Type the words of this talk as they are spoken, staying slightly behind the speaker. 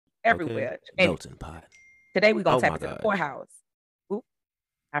Okay. everywhere. And Melting pot. today we're gonna Oh tap my into the God. courthouse. Oop,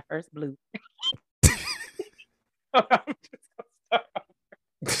 our first blue. I'm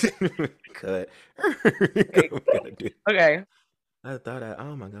just gonna Cut. okay. We gotta do. Okay. I thought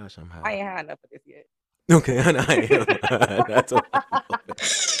oh my gosh, I'm I high. ain't high enough for this yet. Okay, I am. That's what I know.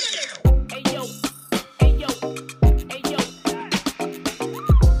 Hey yo, hey yo, hey yo.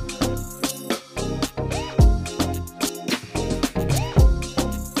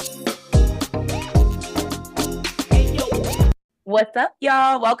 Hey yo. What's up,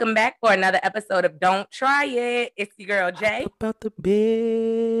 y'all? Welcome back for another episode of Don't Try It. It's your girl Jay. Hop out the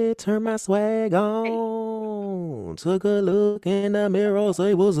bed, turn my swag on. Took a look in the mirror,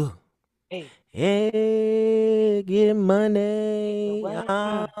 say what's up. Hey. Hey, get money. What?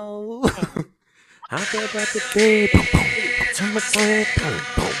 Oh. Hop up out the bed, boom, boom. Turn my swag, boom,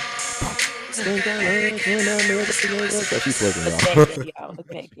 boom, boom. Stick a look in the mirror, say what's up. She's twerking, Let's y'all. back get it, y'all. Let's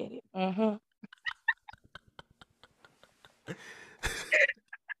back get it.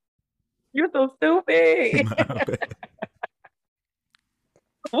 You're so stupid. My bad.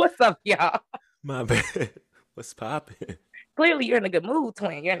 What's up, y'all? My bad. What's poppin'? Clearly, you're in a good mood,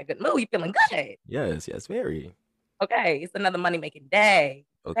 twin. You're in a good mood. You're feeling good. Yes, very. Okay, it's another money making day.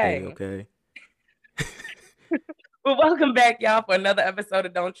 Okay. Well, welcome back, y'all, for another episode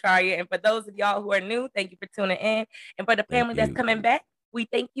of Don't Try It. And for those of y'all who are new, thank you for tuning in. And for the Thank family that's you. coming back, we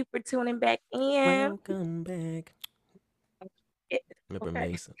thank you for tuning back in. Welcome back. Remember Okay.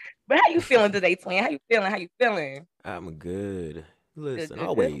 Mason? But how you feeling today, twin? How you feeling? I'm good. Listen, Good.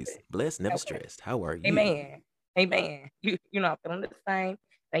 always blessed, never Okay. stressed. How are you? Amen. You know, I'm feeling the same.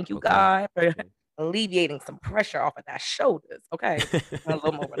 Thank you, Okay. God, for alleviating some pressure off of our shoulders. Okay. A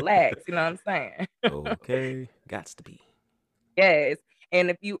little more relaxed. You know what I'm saying? Okay. Gots to be. Yes. And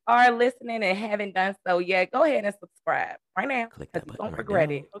if you are listening and haven't done so yet, go ahead and subscribe right now. Click Because that you button don't right regret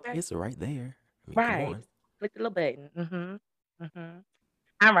now. it. Okay. It's right there. I mean, come Right. on. Click the little button.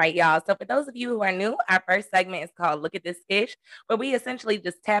 All right, y'all. So for those of you who are new, our first segment is called Look at This Ish, where we essentially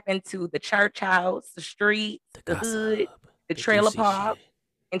just tap into the church house, the streets, The the gossip. hood, the The trailer juicy park. shit.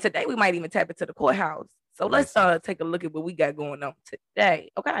 And today we might even tap into the courthouse. So let's take a look at what we got going on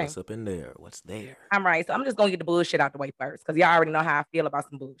today. Okay. What's up in there? What's there? All right. So I'm just gonna get the bullshit out the way first, because y'all already know how I feel about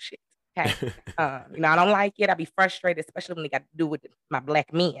some bullshit. Okay. I don't like it. I be frustrated, especially when they got to do with my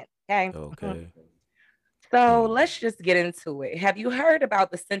black men. Okay. Okay. So let's just get into it. Have you heard about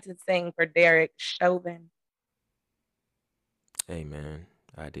the sentencing for Derek Chauvin? Hey man,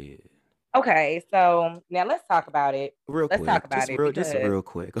 I did. Okay, so now let's talk about it. Real Let's quick. talk about it Just real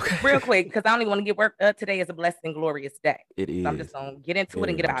quick. Okay. real quick, because I don't even want to get worked up. Today is a blessed and glorious day. It So I'm just is. gonna get into it Very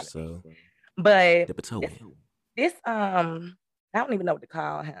and get much out of it. so. But Dip a toe in. this I don't even know what to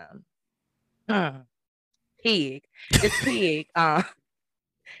call him. Pig. This pig,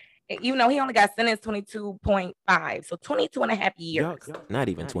 you know, he only got sentenced 22.5, so 22 and a half years. Yuck. Not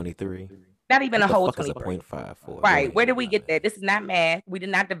even 23. Not even What a the whole fuck is a 23. 0.5 for? Go Right. ahead. Where did we My get bad. that? This is not math. We did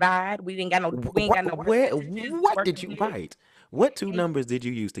not divide. We ain't got no percentages to What work did you with. write? What two numbers did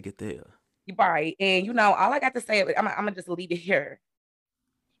you use to get there? Right. And you know, all I got to say, I'm gonna just leave it here.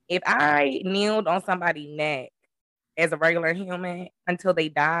 If I kneeled on somebody's neck as a regular human until they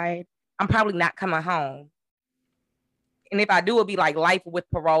died, I'm probably not coming home. And if I do, it'll be like life with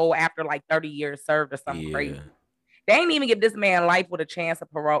parole after like 30 years served or something crazy. They ain't even give this man life with a chance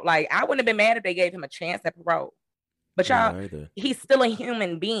of parole. Like, I wouldn't have been mad if they gave him a chance at parole. But y'all, he's still a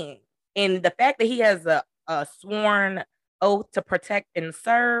human being. And the fact that he has a sworn oath to protect and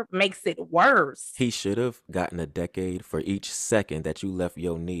serve makes it worse. He should have gotten a decade for each second that you left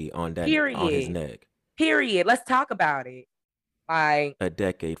your knee on that on his neck. Period. Let's talk about it. Like, a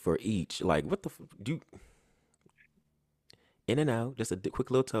decade for each. Like, what the do you in and out, just a quick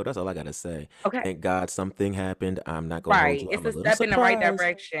little toe. That's all I gotta say. okay. Thank God something happened. I'm not gonna hold you. It's I'm a step in the right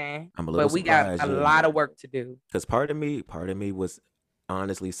direction. I'm a little but we got surprised, a lot of work to do. Because part of me was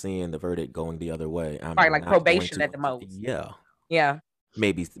honestly seeing the verdict going the other way. I'm right, like probation at the most. Yeah.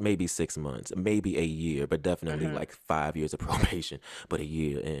 Maybe 6 months, maybe a year, but definitely like 5 years of probation, but a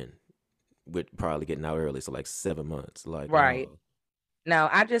year in. We're probably getting out early, so like 7 months. Like right. No,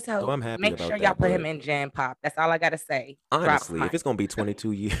 I just hope. So I'm happy make about sure that, y'all put him in Gen Pop. That's all I gotta say. Honestly, if it's gonna be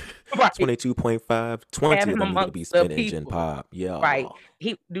 22 years, right. 22.5, 20 of them need to be spent in Gen Pop. Yeah. Right.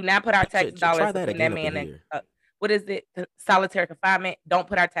 He do not put our tax dollars try that again that man in here. What is it? Solitary confinement. Don't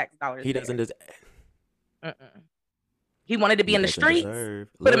put our tax dollars. He doesn't deserve. He wanted to be in the streets.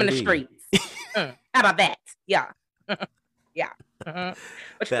 Put him in the streets. How about that? Yeah. Yeah.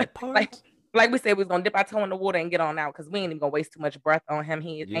 That part. Like we said, we was gonna dip our toe in the water and get on out because we ain't even gonna waste too much breath on him.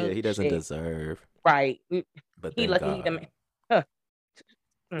 He doesn't deserve. Right. But he lucky he the man.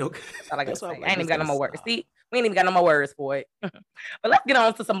 Okay. That's all I gotta That's why say. I'm I like, ain't even this got no gotta more words. stop. See, we ain't even got no more words for it. But let's get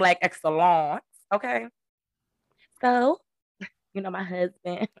on to some black excellence. Okay. So, my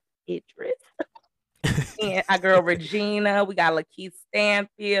husband, Idris, and our girl Regina. We got Lakeith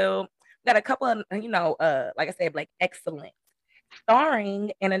Stanfield. We got a couple of, like I said, black excellence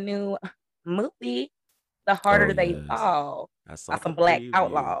starring in a new movie, The Oh Harder They yes. Fall, I saw by the some black preview.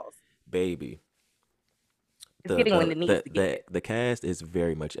 outlaws. Baby. It's getting when it needs to get. The cast is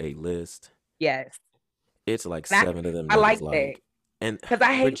very much A list. Yes. It's like And 7 of them I niggas like that like, and because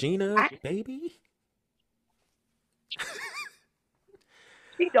Regina, I baby.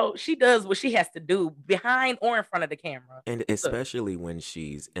 she does what she has to do behind or in front of the camera. And Look. especially when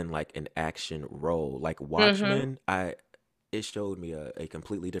she's in like an action role, like Mm-hmm. Watchmen, it showed me a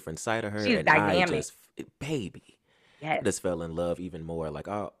completely different side of her, She's and I dynamic. just, baby, I Yes. just fell in love even more. Like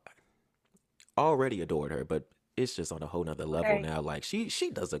I already adored her, but it's just on a whole nother level Okay. now. Like she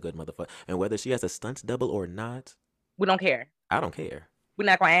does a good motherfucker, and whether she has a stunts double or not, We don't care. I don't care. We're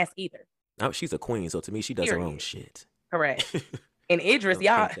not gonna ask either. Now, she's a queen, so to me, she does her own Period. shit. Correct. And Idris, So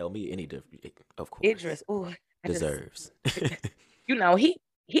y'all, can't tell me any different. Of Idris, course, I just deserves.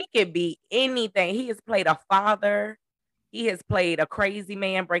 he can be anything. He has played a father. He has played a crazy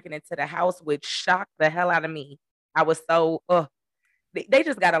man breaking into the house, which shocked the hell out of me. I was so they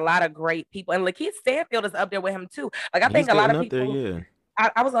just got a lot of great people. And Lakeith Stanfield is up there with him too. Like I He's think a lot getting of up there, people yeah.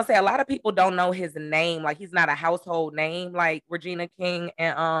 I was gonna say a lot of people don't know his name. Like he's not a household name like Regina King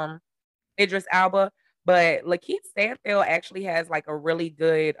and Idris Alba. But Lakeith Stanfield actually has like a really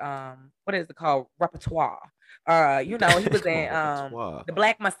good what is it called? Repertoire. He was in Repertoire. the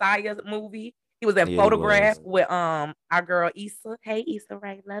Black Messiah movie. He was in Yeah, he Photograph was. with our girl Issa. Hey Issa,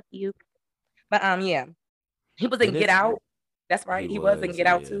 right? Love you. But yeah. He was in And Get it's Out. That's right. he He was in was, Get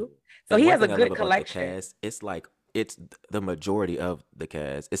Out yeah. too. So And he one has a thing I love good about the collection. cast, it's like it's the majority of the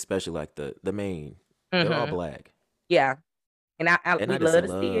cast, especially like the main, they're all Mm-hmm. black. Yeah. And And we I just love to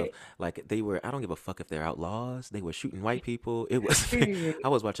see love it. like I don't give a fuck if they're outlaws. They were shooting white people. It was Period. I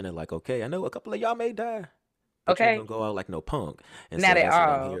was watching it like, okay, I know a couple of y'all may die, but you ain't Okay. gonna go out like no punk. And Not so at that's what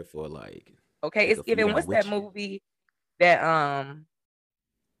I'm all. here for. Like, Okay. take It's a few given. down What's that with you. movie that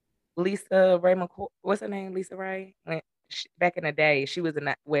Lisa Ray McCoy, what's her name? Lisa Ray? Back in the day, she was in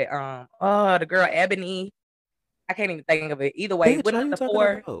that with the girl Ebony. I can't even think of it. Either way, Bitch, what are are you talking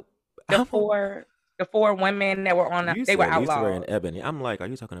about? the I'm a, four the four women that were you they were said Lisa Ray and outlaws. Ebony. I'm like, are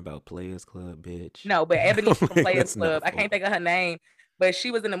you talking about Players Club, bitch? No, but Ebony I'm from like, Players let's Club. not I can't focus. think of her name, but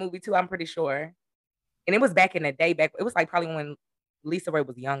she was in the movie too. I'm pretty sure, and it was back in the day. It was like probably when Lisa Ray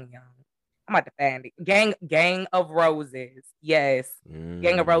was young. I'm about to find it. Gang of Roses. Yes,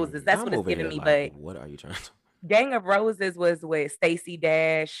 Gang of Roses. That's I'm what it's over giving here me. like, But what are you trying to? Gang of Roses was with Stacey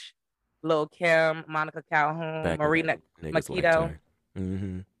Dash, Lil Kim, Monica Calhoun, Back when Marina niggas liked Makito. her.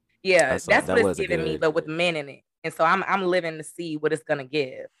 Mm-hmm. I Yeah, saw that's what that it's was a giving me, good. but with men in it. And so I'm living to see what it's gonna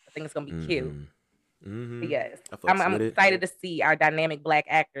give. I think it's gonna be cute. Mm-hmm. But Mm-hmm. yes, I I'm fucks I'm with it. excited to see our dynamic black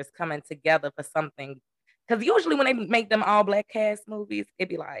actors coming together for something. Because usually when they make them all black cast movies, it'd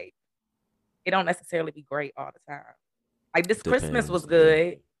be like it don't necessarily be great all the time. Like this Christmas was Depends. Yeah.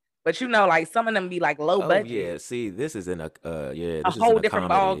 good, but like some of them be like low Oh yeah. budget, See, this is in a a this is in whole a different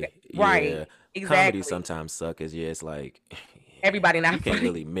ball. comedy. Right, Yeah. Comedy exactly. sometimes suck cause yeah, it's like yeah, Everybody you not can't funny.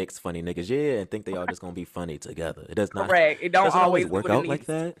 really mix funny niggas, yeah, and think they all just gonna be funny together. It does not Correct. It don't doesn't always always do work what it out like needs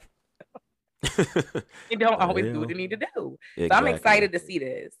to. that. It don't But always you do what know, it need to do. So I'm exactly. excited to see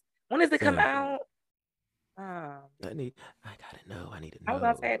this. When does it come Same. out? Um, I gotta know. I need to I was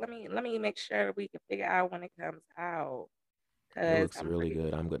gonna know. say, let me make sure we can figure out when it comes out. It Cause looks I'm really pretty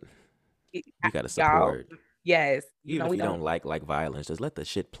good. I'm good. I- We gotta y'all, support. yes, Even if we you don't don't like violence, just let the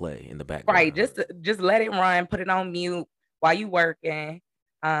shit play in the right. background. Just let it run, put it on mute while you working.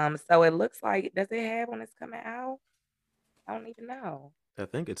 So it looks like does it have when it's coming out? I don't even know. I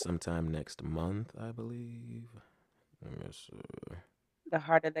think it's sometime next month, I believe. Let me see. The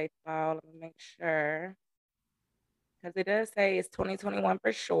harder they fall, let me make sure. Because it does say it's 2021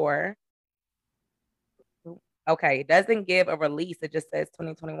 for sure. Okay, it doesn't give a release. It just says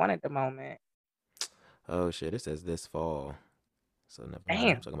 2021 at the moment. Oh shit, it says this fall. So never mind. I'm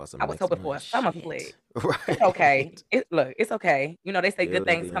Damn, talking about I some was next hoping for month. a summer flick. Shit. It's okay. Right. It's okay. They say good Building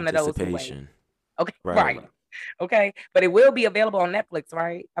things the come to those who wait. anticipation. Okay, Right. right. Okay, but it will be available on Netflix,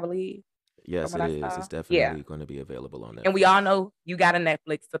 right? I believe from Yes, what it I is. saw. It's Yeah, definitely going to be available on and we all Netflix. know you got a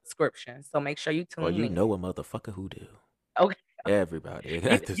Netflix subscription, so make sure you Or tune you in. know a motherfucker who do. Okay, Everybody at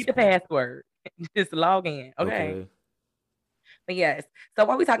get this the point. password. Just log in. Okay. Okay. But yes, so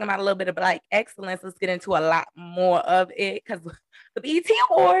while we talking about a little bit of like excellence, let's get into a lot more of it because the BET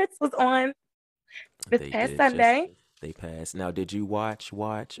Awards was on this They past did just Sunday. They passed. Now, did you watch,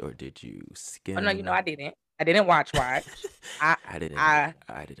 or did you Oh no, you know skim? I didn't. I didn't watch. I I didn't. I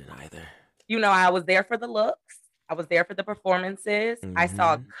I didn't either. I was there for the looks. I was there for the performances. I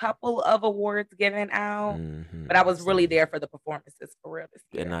saw a Mm-hmm. couple of awards given out, but I Mm-hmm. was really Same. there for the performances for real this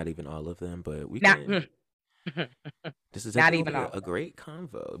And year. not even all of them, but we Not can. This is not definitely even gonna all be of a them. great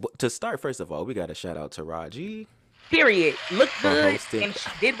convo. To start, first of all, we got to shout out to Raji Period. Looked for good, hosting and she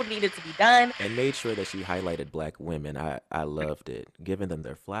did what needed to be done. and made sure that she highlighted Black women. I loved it, giving them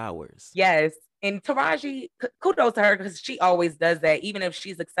their flowers. Yes. And Taraji, kudos to her because she always does that. Even if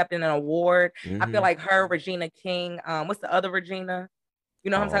she's accepting an award, I feel Mm-hmm. like her, Regina King, what's the other Regina? You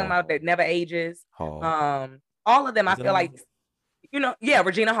know what I'm talking Hall. about? That never ages. Hall. All of them, I Is it feel like, Hall? yeah,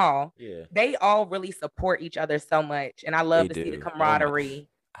 Regina Hall. Yeah, They all really support each other so much. And I they love to see the do. Oh my. camaraderie.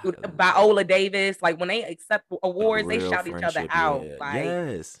 I Dude, love Viola Davis, like when they accept a awards, they real shout each other friendship. out. Yeah. Like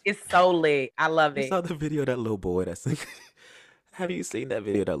Yes. it's so lit. I love You it. saw the video of that little boy that's have you seen that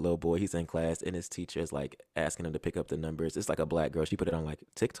video of that little boy? He's in class and his teacher is like asking him to pick up the numbers. It's like a Black girl. She put it on like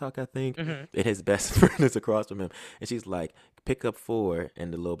TikTok, I think. Mhm. And his best friend is across from him. And she's like, pick up 4.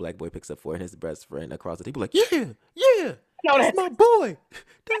 And the little Black boy picks up 4. And his best friend across the table like, yeah, yeah. No, That's my boy.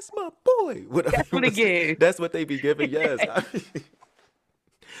 That's my boy. that's what it gives. That's what they be giving. Yes.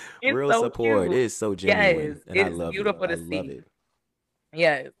 It's Real so support. cute. It is so genuine. Yes, And I it's love it. beautiful I to love see. it.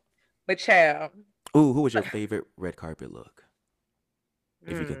 Yes. But child, Ooh, who was your favorite red carpet look?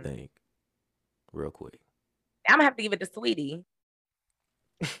 If you can mm, think. Real quick. I'm gonna have to give it to Sweetie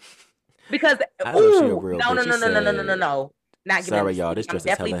because I know she a ooh, real no, no, bitch. She no, no, no, no, no, no, said, no, not giving it sorry, to y'all, Sweetie. this I'm dress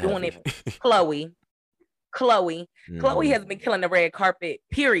is hella definitely doing it. heavy. Chloe, Chloe Mhm. has been killing the red carpet.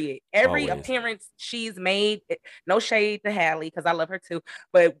 Period. Every Always. appearance she's made, no shade to Hallie because I love her too,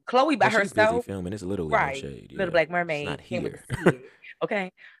 but Chloe by Well, she's busy herself, filming. It's literally no right? shade. Little Yeah. Black She's Mermaid, not can't wait here. to see it.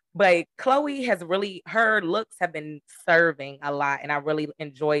 Okay. But Chloe has really, her looks have been serving a lot, and I really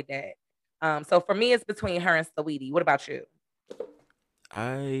enjoyed that. So for me, it's between her and Saweetie. What about you?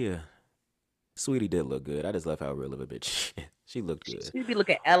 Sweetie did look good. I just love how real of a bitch she is. She looked She good. should be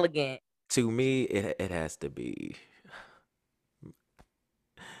looking elegant. To me, it has to be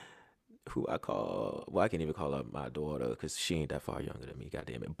who I call. Well, I can't even call her my daughter because she ain't that far younger than me. God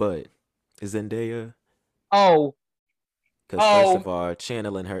damn it. But Zendaya, Oh, because first of oh, all,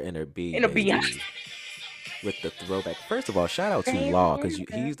 channeling her inner B, in a Beyonce. baby, with the throwback. First of all, shout out to Law because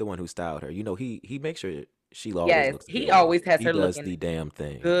he's the one who styled her. You know, he makes sure she always Yes, looks he good. always has He her does looking the damn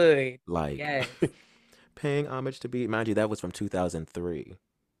thing. good. Like Yes, paying homage to B. Mind you, that was from 2003.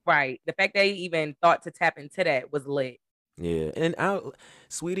 right. The fact they even thought to tap into that was lit. Yeah, and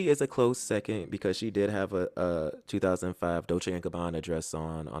Sweetie is a close second because she did have a 2005 Dolce and Gabbana dress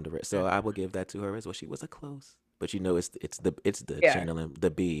on the red. So I will give that to her as well. She was a close, but you know it's the Yeah. channeling the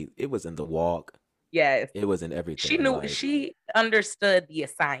B. It was in the walk. Yes, It was in she everything. knew Like she understood the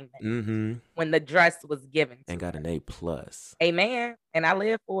assignment mm-hmm. when the dress was given to And got her. an A+. Amen. And I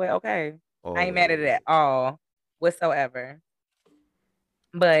live for it. Okay, I ain't mad at it Always. at all whatsoever.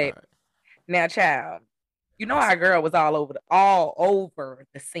 All But right. now, child, you know our girl was all over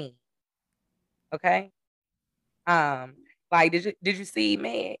the scene. Okay. Like did you see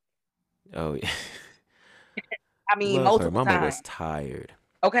Meg? Oh yeah. I mean, Love her. multiple Mama times. was tired.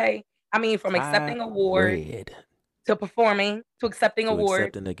 Okay. I mean, from accepting awards Tired. to performing to accepting To awards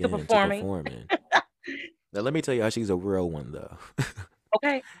accepting to again, to performing. performing. Now let me tell you how she's a real one though.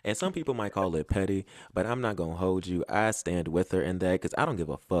 Okay. And some people might call it petty, but I'm not gonna hold you. I stand with her in that because I don't give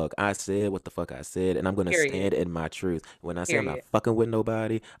a fuck. I said what the fuck I said, and I'm gonna Period. stand in my truth. When I say I'm not Period. fucking with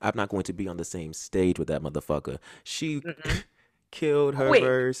nobody, I'm not going to be on the same stage with that motherfucker. She Mm-mm. killed her Quick.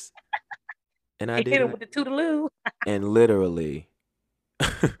 verse, and I She hit him didn't, with the toodaloo. and literally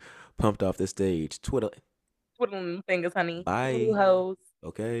pumped off the stage. Twiddling them fingers, honey. Bye. Toodaloo hoes.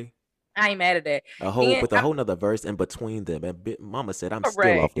 Okay. I ain't mad at that. With a whole nother verse in between them. And Mama said, I'm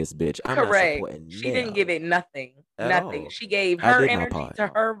still off Correct. this bitch. I'm not Correct. supporting She didn't give now it nothing. at Nothing. all. She gave I her did my energy part. to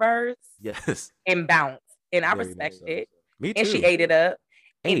her verse Yes. and bounced. And I Very much respect so. it. Me And she too. ate it up.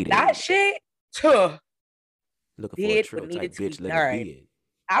 And Ate that it. shit tuh, Looking for a did what trill needed type to be bitch. Let it done. be it.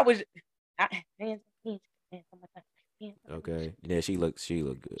 I was Okay. Yeah, she looked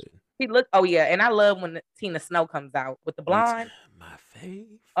good. He looked, oh yeah, and I love when Tina Snow comes out with the Me too. blonde. My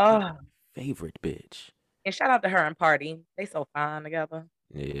fave. Oh, Favorite bitch. and shout out to her and Party. They so fine together.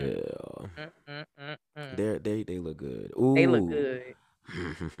 Yeah. Mm. They look good. They look Ooh. good.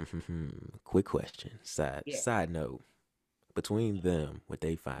 Quick question. Yeah, Side note. Between them, would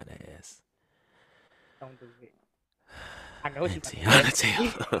they find ass? don't do it. I know what you Tiana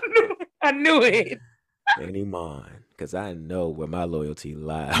Taylor. I knew it. Ain't he mine? Because I know where my loyalty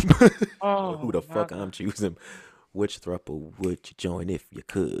lies. Oh, Who the my fuck God. I'm choosing. Which throuple would you join if you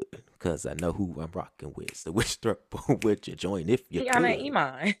could? Cause I know who I'm rocking with. So which throuple would you join if you Tiana could? and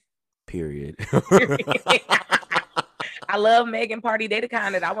Iman. Period. I love Megan Party. They the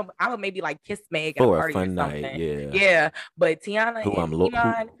kind that I would maybe like kiss Meg at a For a party or fun night, something. yeah. Yeah, but Tiana Who and I'm lo- who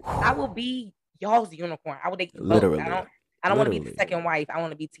Iman, I will be y'all's unicorn. I will date you both. literally, I don't want to be the literally, second wife. I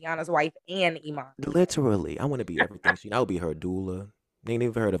want to be Tiana's wife and Iman. literally. I want to be everything. I'll be her doula. They ain't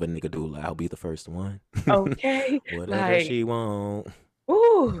even heard of a nigga doula. I'll be the first one. Okay, Whatever like, she want.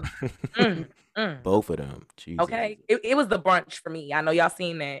 ooh, mm, mm. Both of them. Jesus. Okay, it was the brunch for me. I know y'all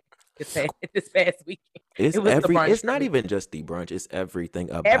seen that this past weekend. It's It was the brunch it's for not me. even just the brunch, it's everything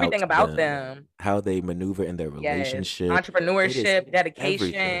Everything about them. them. How they maneuver in their Yes, relationship. It is entrepreneurship, everything.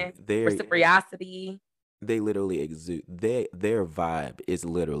 dedication, They reciprocity. literally exude their vibe is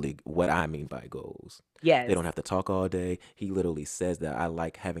literally what I mean by goals. They Yes, don't have to talk all day. He literally says that I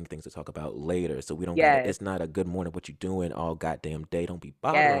like having things to talk about later. So we don't gotta yes, it's not a good morning, what you doing all goddamn day. Don't be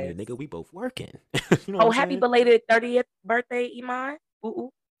bothering me, yes. nigga. We both working. You know Oh, what I'm happy saying? belated 30th birthday, Iman. Ooh,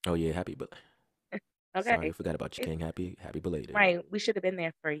 Oh yeah, happy sorry, I okay. forgot about you, King. Happy belated. Right. We should have been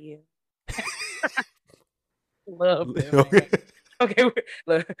there for you. Love them, man. Okay. Okay,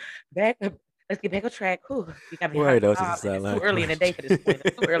 look, back up. Let's get back on track. Whew, you got me Why hot and else does it bothered. sound It's too like early in the day for this point.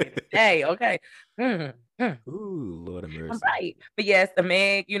 It's too early in the day. Okay. Mm, mm. Ooh, Lord of I'm mercy. right. But yes, the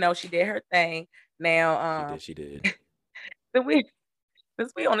Meg, she did her thing. Now, She did. since we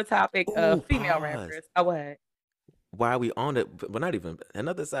since we on the topic of Ooh, female pause. rappers, oh what? While we on it, but not even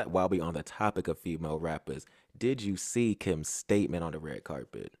another side. While we on the topic of female rappers, did you see Kim's statement on the red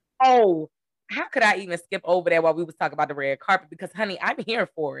carpet? Oh, how could I even skip over that while we was talking about the red carpet? Because honey, I'm here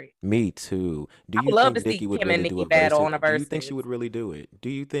for it. Me too. Do I you would love think to see Nicki would Kim and really do Nicki a battle versus? on a Do you think she versus. would really do it? Do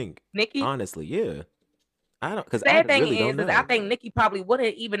you think? Nicki, Honestly, yeah. I don't, because I sad thing really don't is I know. think Nicki probably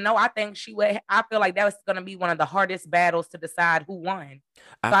wouldn't even know. I think she would. I feel like that was going to be one of the hardest battles to decide who won.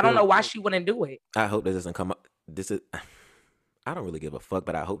 I So I don't know feel. why she wouldn't do it. I hope this doesn't come up. This is. I don't really give a fuck,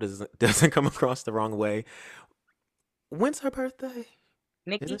 but I hope this doesn't come across the wrong way. When's her birthday?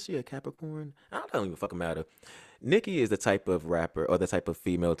 Nicki, Isn't she a Capricorn? I don't even fucking matter. Nikki is the type of rapper or the type of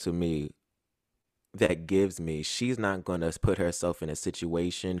female to me that gives me she's not gonna put herself in a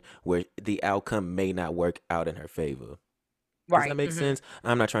situation where the outcome may not work out in her favor. Does that right? make sense?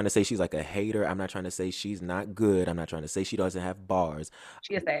 I'm not trying to say she's like a hater. I'm not trying to say she's not good. I'm not trying to say she doesn't have bars.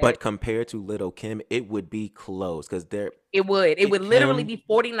 She is sad. But compared to Little Kim, it would be close because they're It would. It would literally Kim. be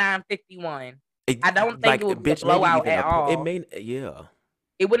 49-51. It, I don't think like it would be a bitch, maybe blowout even at it all. may yeah.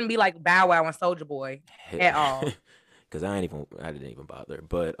 It wouldn't be like Bow Wow and Soldier Boy at all. Because I didn't even bother.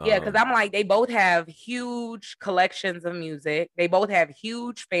 But Yeah, because I'm like, they both have huge collections of music. They both have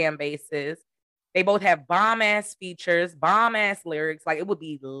huge fan bases. They both have bomb ass features, bomb ass lyrics. Like it would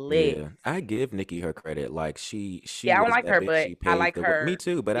be lit. yeah, I give Nikki her credit. Like she Yeah, I don't was like her, epic. but She I paved like the way. Me her.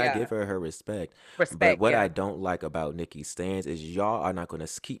 too, but I Yeah, give her respect. But respect. what Yeah, I don't like about Nikki's stands is y'all are not gonna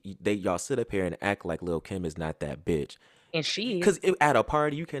keep y'all sit up here and act like Lil Kim is not that bitch. and she Because is. at a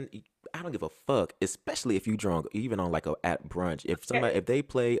party you can. I don't give a fuck, especially if you drunk, even on like at brunch. If they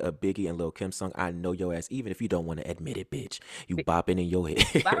play a Biggie and Lil Kim song, I know your ass. Even if you don't want to admit it, bitch, you bopping in your head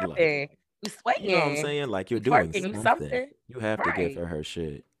like. Bopping, you You know what I'm sweating, saying? Like you're you doing twerking, you something. something. You have to give Right. her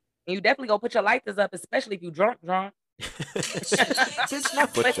shit. And you definitely go put your lighters up, especially if you drunk. Bitch,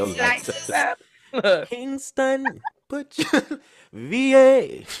 not put Put your your lights lighters up. up. Look, Kingston, put your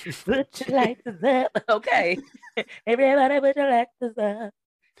VA. put your lighters up. Okay. Everybody put your lighters up.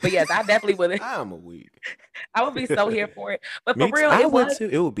 But yes, I definitely would. I'm a weak. I would be so here for it. But for Me too. real, I it would was. too.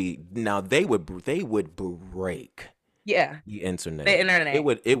 It would be now they would break Yeah, the the internet.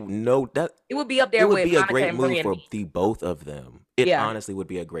 internet. It no that It would be up it there would with be a Monica great and move for Brandy. the both of them. It Yeah, honestly would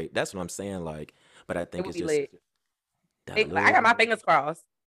be a great. That's what I'm saying. Like, but I it think would it's be just lit. that I got little. my fingers crossed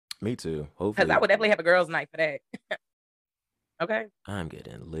Me too. because I Hopefully, would definitely have a girls' night for that. Okay. I'm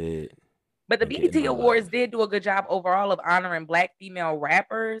getting lit But the and getting BET my Awards life. did do a good job overall of honoring Black female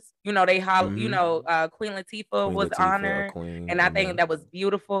rappers. Hmm Queen Latifah Queen was Latifah, a honored, queen. and I think that was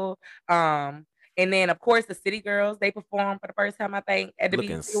beautiful. And then of course the City Girls, they performed for the first time, I think, at the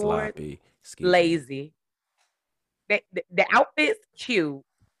Looking BET Awards. sloppy. Excuse me. Lazy. The outfits cute,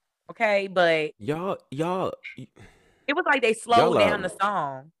 okay, but Y'all, it was like they y'all slowed down are the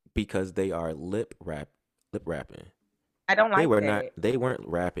song. because they are lip rapping. I don't They like were not. that. They weren't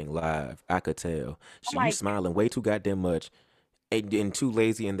rapping live. I could tell. I'm You like, smiling way too goddamn much, and too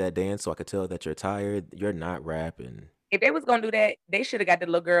lazy in that dance. So I could tell that you're tired. You're not rapping. if they was gonna do that, they should have got the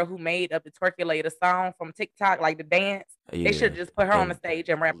little girl who made up the Twerkulator song from TikTok, like the dance. They should Yeah, have just put her on the and stage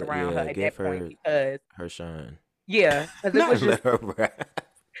and rapped around her yeah, at give that point her because her shine. yeah, because it Not was just let her rap.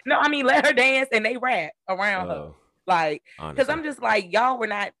 no. I mean, let her dance and they rap around her. Oh, Like, because Honestly, I'm just like, y'all were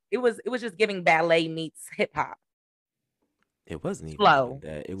not. It was just giving ballet meets hip hop, it wasn't even giving slow,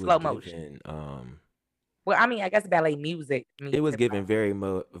 that. It was slow motion. giving Well, I mean, I guess ballet music it meets was hip giving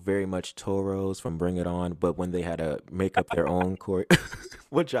hop. very much Toros from Bring It On, but when they had to make up their own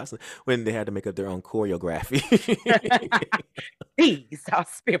what Jocelyn, when they had to make up their own choreography, These are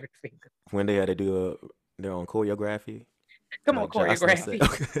spirit fingers. when they had to do their own choreography, Come on, like Jocelyn said,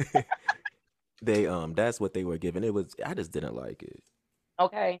 choreography. they that's what they were given. It was I just didn't like it.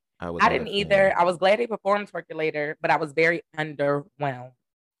 Okay. I was I not a didn't either. fan. I was glad they performed Circulator, but I was very underwhelmed.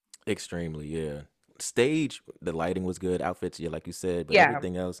 Extremely, yeah. Stage, the lighting was good, outfits, yeah, like you said, but Yeah,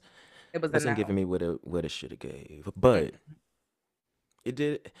 everything else it was a wasn't no. giving me what it should have gave. Mm. But it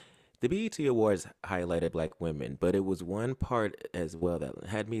did. The BET Awards highlighted black women, but it was one part as well that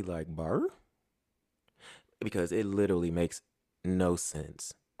had me like bar because it literally makes no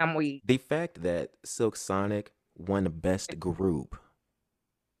sense. I'm weak. The fact that Silk Sonic won best group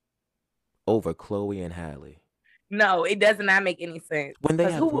over Chloe and Halle No, it does not make any sense. when they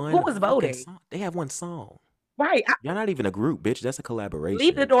Because have who one was fucking voting? song. They have one song. Right. You're not even a group, bitch. That's a Leave the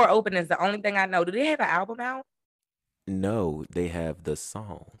collaboration. Door Open is the only thing I know. Do they have an album out? No, they have the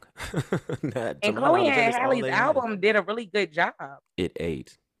song. To And my Chloe knowledge, that and is all Halle's they have. album did a really good job. It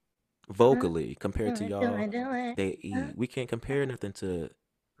ate vocally compared to Do y'all. it, do it. They eat. We can't compare nothing to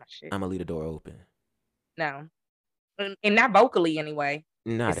My shit. "I'ma leave the door open." No. And not vocally anyway.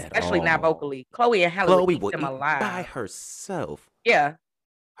 Not at Especially not all. vocally. Chloe and Halle would Chloe eat will them eat by alive. herself. Yeah.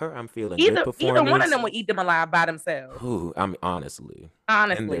 Her, I'm feeling good Either one of performance. them would eat them alive by themselves. Who? I mean, honestly, in their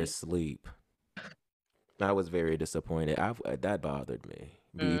Honestly. sleep. I was very disappointed. That bothered me.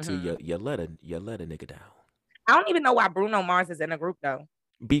 BT, Mhm. you let a nigga down. I don't even know why Bruno Mars is in the group though.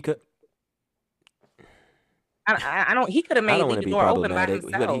 Because I don't. He could have I made don't want Leave to the be Door Open by problematic,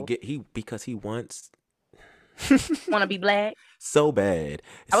 but himself. he because he wants Want to be black? so bad,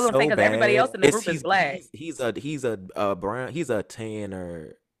 I was gonna say so because everybody else bad. in the It's group is black. he's a brown he's a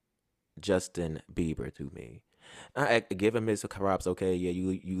tanner Justin Bieber to me. I give him his props. Okay, yeah,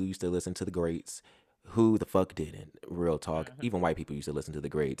 you used to listen to the greats. Who the fuck didn't? Real talk. Mhm. Even white people used to listen to the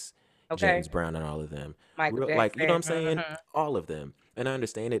greats. Okay, James Brown and all of them. Michael Real, like you know what Jackson. I'm saying? Mhm. All of them. And I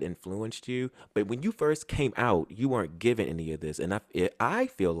understand it influenced you, but when you first came out, you weren't given any of this. And I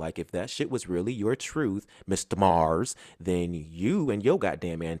feel like if that shit was really your truth, Mr. Mars, then you and your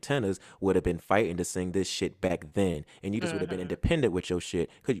goddamn antennas would have been fighting to sing this shit back then, and you just would have been Mhm. independent with your shit,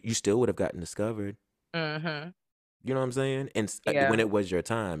 because you still would have gotten discovered. Mhm. You know what I'm saying? And when Yeah. it was your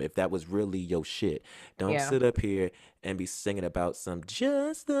time, if that was really your shit, don't Yeah. sit up here and be singing about some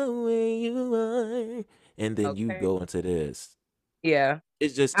just the way you are, and then you Okay. go into this. Yeah.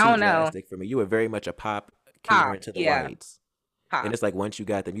 It's just I too don't know. drastic for me. You were very much a pop Pop. catering to the Yeah. whites, and Pop. it's like once you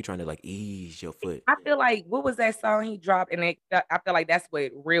got them, you trying to like ease your foot. I feel like what was that song he dropped? And I feel like that's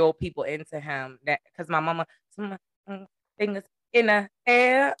what real people into him. That because my mama, some fingers in the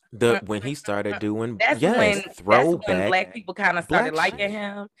air. When he started doing That's yes, when throwback black people kind of started black liking shit.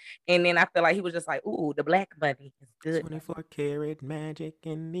 him, and then I feel like he was just like, "Ooh, the black money is good." 24 karat magic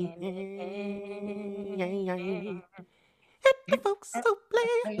in the Money. air. Hit the folks so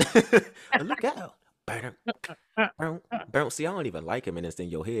bland. Look out. Burn, burn, burn. See, I don't even like him and it's in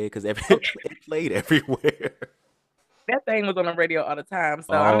your head because it played everywhere. That thing was on the radio all the time.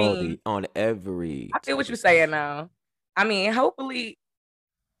 So I mean, On every I feel what type you're of saying station. now. I mean, hopefully,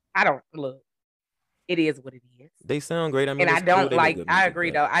 I don't look. It is what it is, They sound great. I mean, and I it's cool. don't They make like. good I music,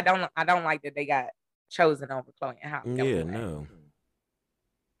 agree but though. I don't like that they got chosen over Chloe and yeah, no.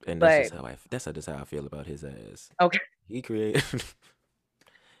 And that's But just how I feel about his ass. okay. He created.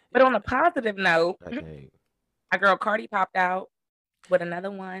 But on a positive note, I can't. our girl Cardi popped out with another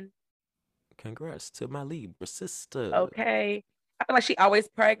one. Congrats to my Libra sister. Okay. I feel like she always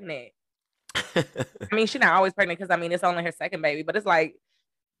pregnant. I mean, she's not always pregnant because I mean it's only her second baby, but it's like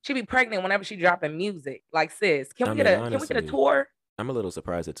she be pregnant whenever she dropping music. Like, sis, I mean, can we get a honestly, tour? I'm a little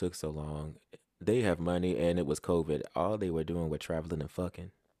surprised it took so long. They have money and it was COVID. All they were doing was traveling and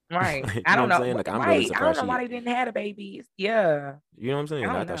fucking. Right. Like, I you know what don't I'm know. saying? Like, I'm really Right. I don't surprised know why she, they didn't have the babies. Yeah. you know what I'm I saying?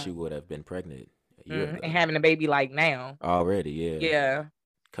 I don't thought she know. would have been pregnant a year And ago. having a baby like now. Already, yeah. Yeah.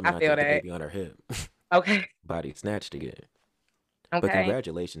 Coming I out there feel with the that. baby on her hip. Okay. Body snatched again. But Okay.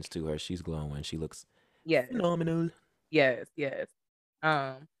 congratulations to her. She's glowing. She looks Yes. phenomenal. Yes. Yes.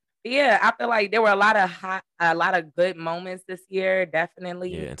 Yeah, I feel like there were a lot of good moments this year, Yeah,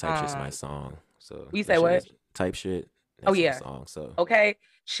 definitely. and Type Shit's my song. So You say that shit what? is Type Shit. Oh That's my yeah. song. So Okay.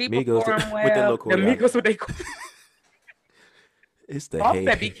 She Migos performed with the well. little The choreography. Migos with their It's the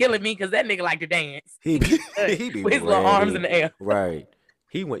Offset be hey. killing me because that nigga like to dance. He He be, be good he be with his little arms in ready. the air. Right.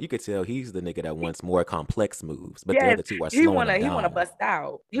 You could tell he's the nigga that wants more complex moves, but the Yes, other two are slowing him he wanna down. bust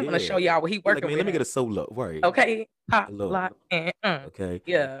out. He wanna Yeah. show y'all what he He like, working man, let with me get him. a solo. Right. Okay, pop, Look. lock, and Okay.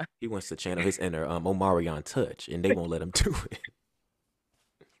 yeah. He wants to channel his inner Omarion touch, and they won't let him do it.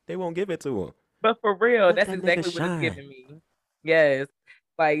 They won't give it to him. But for real, Let that's that nigga exactly what it's giving shine. me. Yes.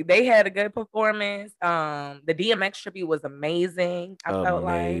 Like they had a good performance. The DMX tribute was amazing. I felt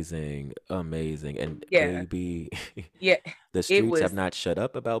like, Amazing. And yeah, baby, yeah, the it streets have was. not shut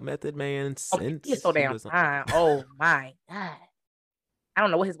up about Method Man Okay, he is since so he damn was on. fine. Oh my god. I don't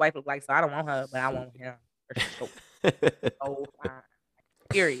know what his wife looked like, so I don't want her, but I Sweet. want him for sure. So fine.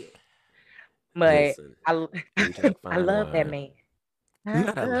 Period. But Listen, I, aging like I fine love that wine. man. I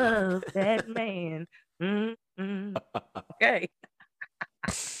Not I love. love that man. Mm-mm. Okay.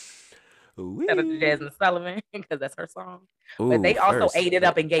 Shout out to Wee. Jasmine Sullivan because that's her song. But Ooh, they also first, ate it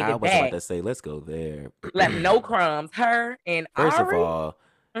up and gave I it was about back. to say, let's go there. Left no crumbs. Her and First of Ari. all,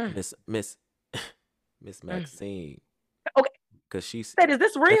 Mm, Miss mm. Maxine, Okay. because she's Said, is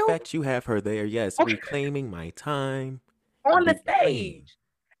this the real? fact you have her there, yes, Okay. reclaiming my time, On the reclaim stage.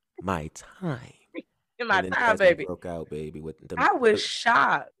 my time. In my And then time, Jasmine baby. broke out, baby, with I was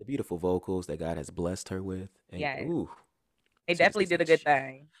shocked. the beautiful vocals that God has blessed her with. And Yes. ooh, They she just definitely gets did that a good shit.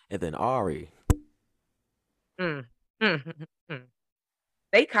 thing. And then Ari, Mm. Mm. Mm.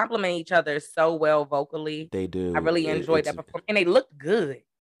 They complement each other so well vocally. they I do. really enjoyed that performance. And they looked good.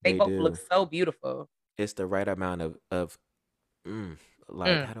 They They both look do. so beautiful. It's the right amount of mm,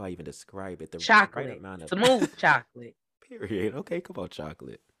 like, Mm. how do I even describe it? The right Chocolate. amount of Smooth chocolate. period. Okay, come on,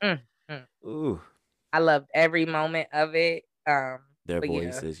 chocolate. Mm. Mm. Ooh, I loved every moment of it. their But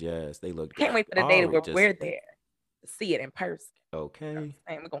yeah, voices, yes, they look good. can't wait for the day Ari where just we're there to see it in person. okay.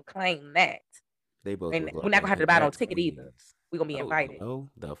 And we're gonna claim that. They both And look we're like not gonna have to buy no congrats ticket either. queens. We're gonna be Oh invited. no,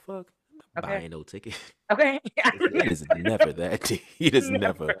 the fuck? I'm not Okay. buying no ticket. Okay. It is never that deep. It is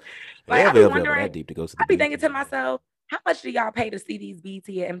never, Never. Like I be ever wondering, that deep to go to I the be thinking BT to Awards. myself, how much do y'all pay to see these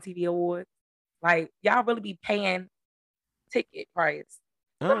BT and MTV awards? Like y'all really be paying ticket price?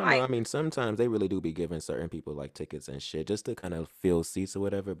 I I'm don't know. I like, mean, sometimes they really do be giving certain people like tickets and shit just to kind of fill seats or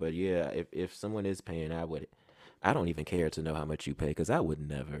whatever. But yeah, if someone is paying, I don't even care to know how much you pay because I would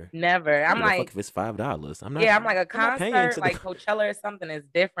never. never. I don't I'm give a fuck like, if it's $5. yeah, I'm like a I'm not paying concert, to like the. Coachella or something is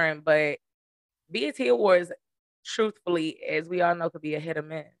different, but BET Awards, truthfully, as we all know, could be a hit or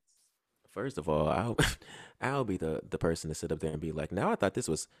miss. First of all, I'll I'll be the person to sit up there and be like, now I thought this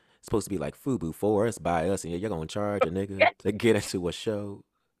was supposed to be like FUBU for us by us, and you're gonna charge a nigga Yeah. to get into a show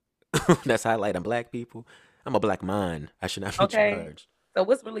that's highlighting black people. I'm a black mind. I should not be Okay. charged. So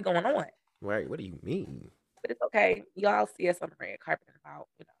what's really going on? Right? What do you mean? But it's okay. Y'all see us on the red carpet in about,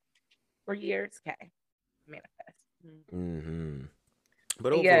 for years. Okay. Manifest. Mm-hmm.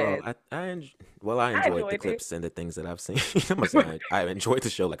 But And overall, yes, I I enjoyed the enjoyed it. clips and the things that I've seen. I'm gonna say I enjoyed the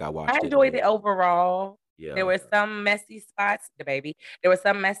show like I I watched it enjoyed it whole. overall. There Yeah. were some messy spots, the baby. There were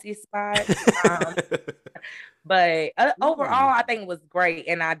some messy spots. But overall, I think it was great.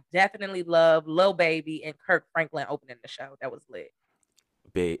 And I definitely love Lil Baby and Kirk Franklin opening the show. That was lit.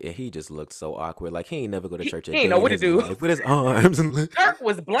 And he just looked so awkward. Like he ain't never go to church a He ain't day know in what to his do. life with his arms. Kirk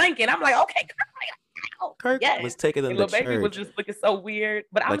was blanking. I'm like, okay, Kirk. Kirk Yes. was taking them And to Lil Baby was church just looking so weird.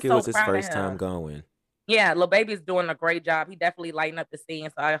 But I'm like it so was his proud of first time him. going. Yeah, Lil Baby's doing a great job. He definitely lighting up the scene.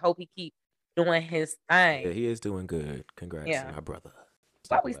 So I hope he keep doing his thing. Yeah, he is doing good. Congrats, Yeah. my brother.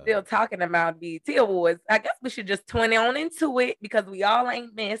 While we still talking about BET Awards, I guess we should just tune on into it because we all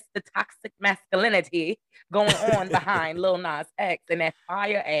ain't missed the toxic masculinity going on behind Lil Nas X and that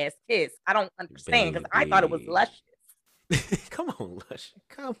fire ass kiss. I don't understand because I thought it was Baby. luscious. Come on, Lush.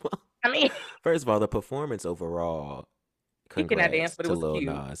 Come on. I mean, First of all, the performance overall, he cannot dance, congrats but it to was Lil cute.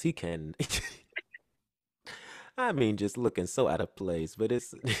 Nas. He can. I mean, just looking so out of place, but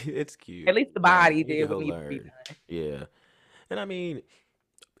it's cute. At least the body Maybe did what he'll needed to be learn. done. Yeah, and I mean,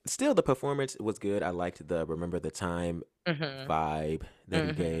 still the performance was good. I liked the Remember the Time vibe that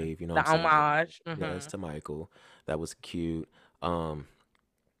he gave. You know, The what I'm saying? homage. Yes, to Michael. That was cute.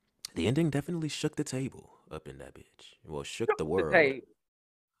 The ending definitely shook the table up in that bitch. Well, shook the world Hey,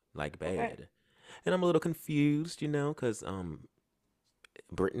 like bad. okay. And I'm a little confused, you know, because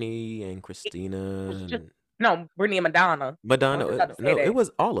Brittany and Christina It was just, and no, Brittany and Madonna. I Madonna. was just about to say No, it that.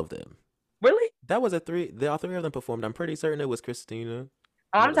 was all of them. Really? That was all three of them performed. I'm pretty certain it was Christina.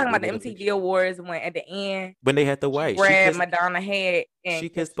 Oh, I I'm gotta talking about look the at the MTV picture. Awards when at the end When they had the she white, grabbed Madonna head and she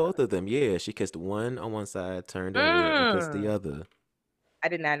kissed kissed both of them. Yeah, she kissed one on one side, turned her head, and kissed the other. I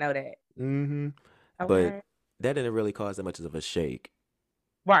did not know that. Mm-hmm. But Okay. that didn't really cause that much of a shake.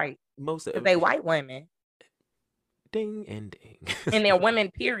 Right. Most of Because they white women. ding and ding. And they're women,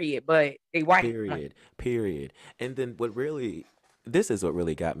 period. But they white women. Period. And then what really this is what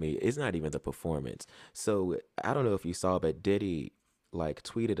really got me. It's not even the performance. So I don't know if you saw, but Diddy like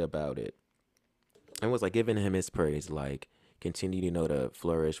tweeted about it and was like giving him his praise, like continue, to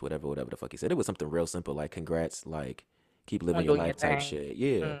flourish, whatever the fuck he said. It was something real simple, like congrats, like keep living On your doing your life type thing. shit.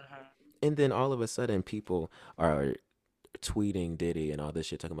 Yeah. Hmm. And then all of a sudden people are tweeting Diddy and all this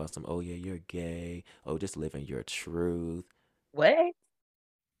shit talking about some, oh yeah, you're gay. Oh, just living your truth. What?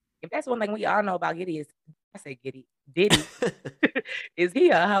 If that's one thing we all know about Giddy is, I say Giddy, Diddy, is he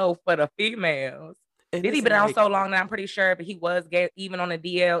a hoe for the females? And Diddy it's been out like so long that I'm pretty sure if he was gay, even on the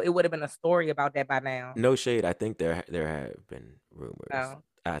DL, it would have been a story about that by now. no shade. I think there have been rumors. So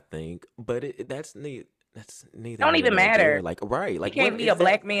I think, but that's neither don't here even nor there. matter. Like right, He like can't what be is a that?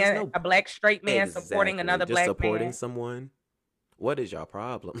 black There's man, no a black straight man supporting exactly another just black supporting man. someone. What is your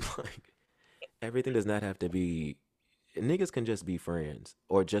problem? Like everything does not have to be. Niggas can just be friends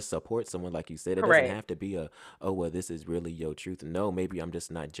or just support someone like you said. It doesn't Correct. have to be a, oh well, this is really your truth. No, maybe I'm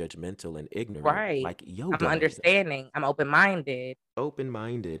just not judgmental and ignorant Right. like yo I'm dumb ass. understanding. I'm open minded, Open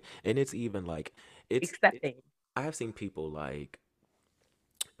minded, and it's even like it's. accepting. I've seen people like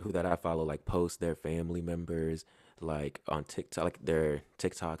who that I follow like post their family members like on TikTok, like their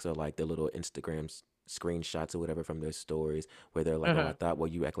TikToks or like their little Instagrams screenshots or whatever from their stories where they're like, "Oh, I Hmm. thought well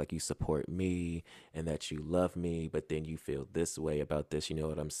you act like you support me and that you love me, but then you feel this way about this." You know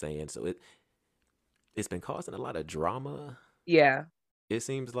what I'm saying? So it's been causing a lot of drama. Yeah. It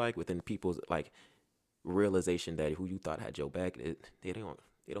seems like within people's like realization that who you thought had your back, they don't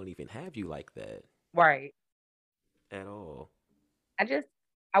even have you like that Right. at all. I just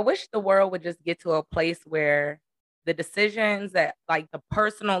I wish the world would just get to a place where the decisions that like the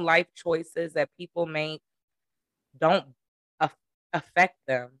personal life choices that people make don't af- affect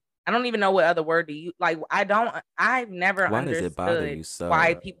them. I don't even know what other word to use. Like I've never Why does it bother understood you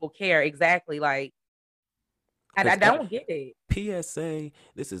why so? people care exactly. Like I Because don't get it. PSA,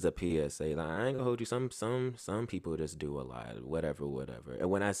 this is a PSA. Like, I ain't gonna hold you. Some people just do a lot, whatever. And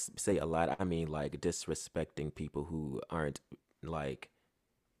when I say a lot, I mean like disrespecting people who aren't like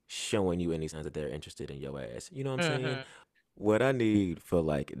showing you any signs that they're interested in your ass. You know what I'm saying? Hmm. What I need for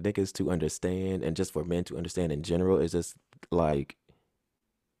like niggas to understand, and just for men to understand in general, is just like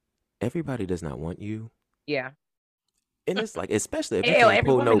everybody does not want you. Yeah. And it's like, especially if you Hell, can't every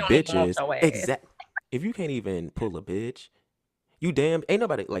pull woman no don't even want bitches. your ass Exact. If you can't even pull a bitch, you damn ain't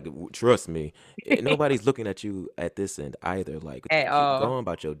nobody like trust me. Nobody's looking at you at this end either. Like at keep all. going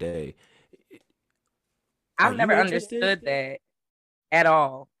about your day. Are I've never you interested? understood that at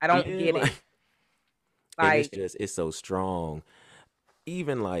all. I don't Yeah, get it. like and it's Like, just it's so strong.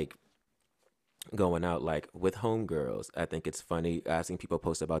 Even like going out like with homegirls, I think it's funny. I've seen people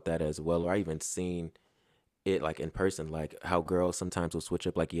post about that as well, or I even seen it like in person, like how girls sometimes will switch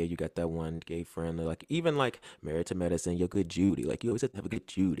up, like, yeah, you got that one gay friend, or like even like Married to Medicine, you're good Judy. Like you always have to have a good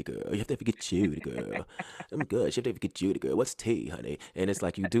Judy girl. You have to have a good Judy girl. I'm good. You have to have a good Judy girl. What's tea, honey? And it's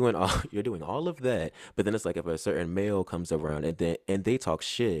like you're doing all of that, but then it's like if a certain male comes around and they talk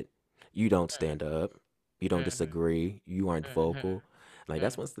shit, you don't stand up, you don't mm-hmm, disagree, you aren't mm-hmm, vocal. Like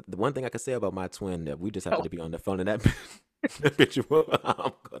that's mm-hmm. the one thing I could say about my twin that we just Oh, happened to be on the phone and that that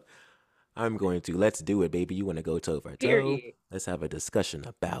bitch. I'm going to. Let's do it, baby. You want to go toe for toe? period. Let's have a discussion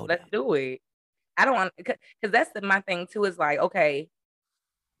about Let's it. do it. I don't want because that's my thing too. Is like, okay,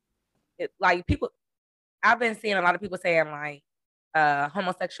 like people. I've been seeing a lot of people saying like,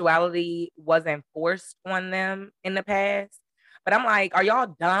 homosexuality wasn't forced on them in the past. But I'm like, are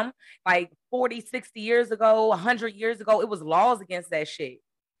y'all dumb? Like 40, 60 years ago, 100 years ago, it was laws against that shit.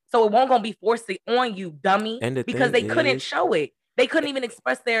 So it won't gonna be forced on you, dummy, And the because thing they couldn't is, show it. They couldn't eh, even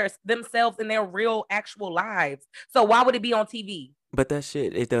express themselves in their real actual lives. So why would it be on TV? but that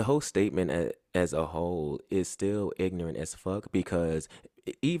shit, the whole statement as a whole is still ignorant as fuck because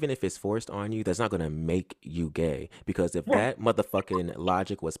even if it's forced on you, that's not gonna make you gay. Because if that motherfucking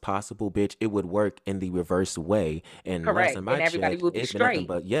logic was possible, bitch, it would work in the reverse way. And last Correct. time And I everybody checked, would be it's been nothing straight.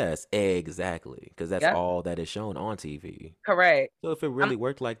 but yes, exactly. Because that's Yep. all that is shown on TV. Correct. So if it I'm really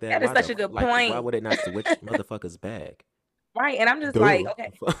worked like that, That is why such the a good like why point. would it not switch motherfuckers back? Right. And I'm just like, Duh.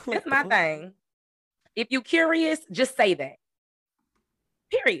 okay, this Like is the my fuck? thing. If you curious, just say that.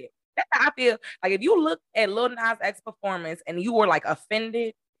 Period. That's how I feel. Like if you look at Lil Nas X performance and you were like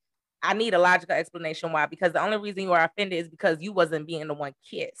offended, I need a logical explanation why. Because the only reason you are offended is because you wasn't being the one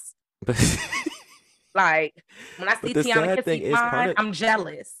kissed. But Like when I but see the Tiana sad kiss thing is part Iman, of I'm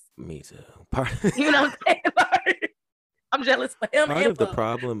jealous. me too. Part You know what I'm saying? Like, I'm jealous for him part and of the for her.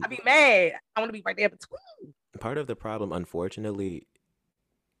 problem I be mad. I want to be right there between. part of the problem unfortunately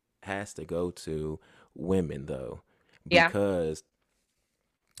has to go to women though Yeah. because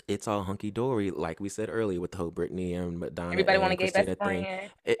it's all hunky dory, like we said earlier with the whole Britney and Madonna Everybody want a and gay best Christina thing.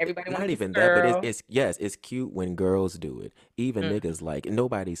 friend. Everybody want to Not kiss a even that, but girl. it's yes, it's cute when girls do it. Even Mm, niggas, like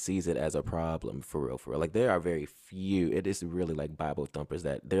nobody sees it as a problem for real, for real. Like there are very few. It is really like Bible thumpers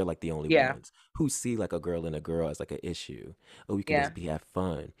that they're like the only yeah, ones who see like a girl and a girl as like an issue. Oh, we can yeah, just be have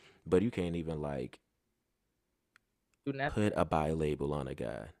fun, but you can't even like do nothing. put a bi label on a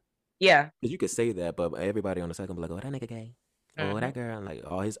guy. Yeah. Cause you could say that, but everybody on the second be like, "Oh, that nigga gay." Oh, Mm-hmm. that girl, and like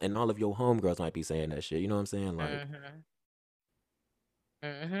all his and all of your homegirls might be saying that shit. You know what I'm saying? Like, Mm-hmm.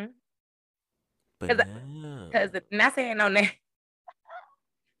 Mm-hmm. but Because now, not saying no name,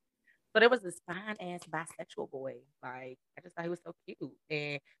 but there was this fine ass bisexual boy. Like I just thought he was so cute,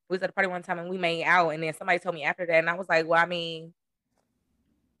 and we was at a party one time and we made out, and then somebody told me after that, and I was like, well,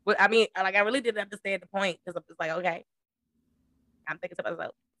 like I really didn't understand the point because I'm just like, okay, I'm thinking to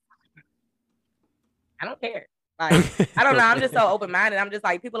myself, I don't care. Like, I don't know. I'm just so open minded. I'm just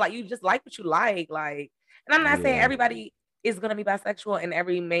like, people like you just like what you like. And I'm not saying yeah, everybody is gonna be bisexual, and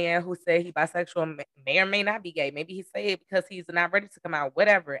every man who said he bisexual may or may not be gay. Maybe he said it because he's not ready to come out.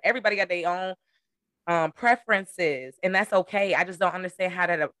 Whatever. Everybody got their own preferences, and that's okay. I just don't understand how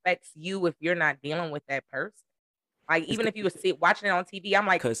that affects you if you're not dealing with that person. Like, it's even if you were watching it on TV, I'm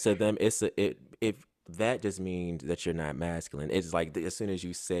like, because to them, if that just means that you're not masculine. It's like as soon as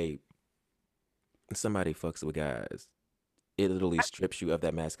you say somebody fucks with guys, it literally strips you of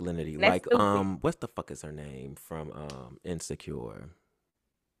that masculinity. that's Like, stupid. what the fuck is her name from Insecure?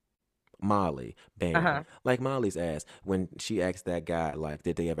 Molly, bam. Uh-huh. Like Molly's ass when she asked that guy, like,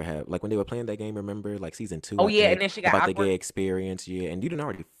 did they ever have like when they were playing that game? Remember, like season two, Oh I yeah, and think, then she got about the awkward. gay experience. Yeah, and you didn't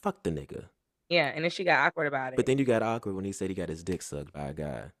already fuck the nigga, Yeah, and then she got awkward about but it. then you got awkward when he said he got his dick sucked by a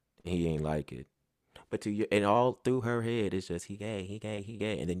guy. And he ain't like it. But to you, and all through her head, it's just he gay, he gay, he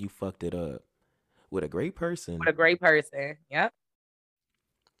gay, and then you fucked it up with a great What person a great person. Yep.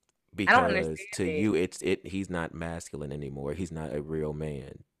 I don't because understand to it. you, he's not masculine anymore. He's not a real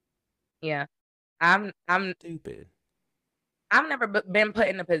man. Yeah. I'm Stupid. I've never been put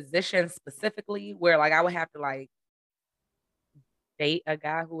in a position specifically where like I would have to like date a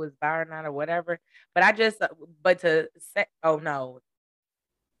guy who is bi or not or whatever. But I just but to say oh no,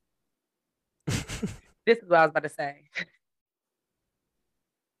 this is what I was about to say.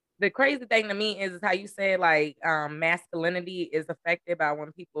 The crazy thing to me is how you said like masculinity is affected by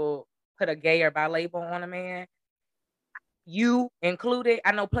when people put a gay or bi label on a man. You included.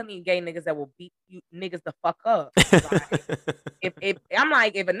 I know plenty of gay niggas that will beat you niggas the fuck up. Like if I'm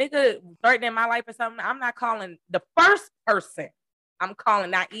like if a nigga threatening my life or something, I'm not calling the first person. I'm calling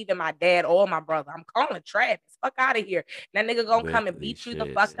not even my dad or my brother. I'm calling Travis. Fuck out of here. That nigga gonna come With and these beat you the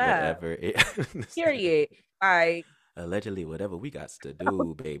fuck shits, up. whatever it Period. Like allegedly, whatever we got to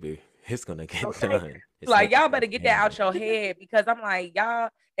do, baby, it's gonna get okay. done. It's Like like the y'all Fifth better get that out Amendment. your head because I'm like y'all,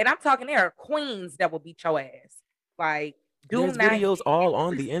 and I'm talking there are queens that will beat your ass. Like, do There's not get videos it all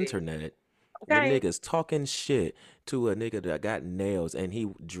on the twisted. internet with Okay, niggas talking shit to a nigga that got nails and he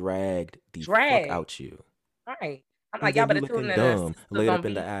dragged the fuck drag. out you. Right. I'm And like y'all then you better tune looking in. The dumb sisters laid on up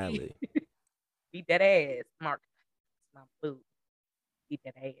in the BT. alley. Beat that ass, Mark. My food. Beat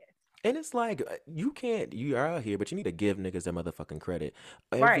that ass. And it's like you can't. You are out here, but you need to give niggas their motherfucking credit.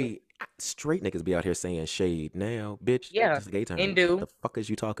 Right. Every straight niggas be out here saying shade now, bitch. Yeah. This is a gay term. Indu. The fuck is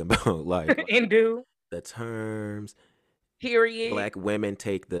you talking about? Like Indu. the terms. Period. Black women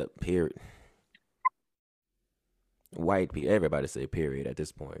take the period. White people, everybody say period at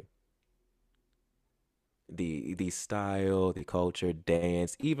this point. The style, the culture,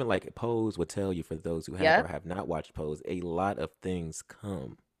 dance, even like Pose would tell you for those who have or Yep. have not watched Pose, a lot of things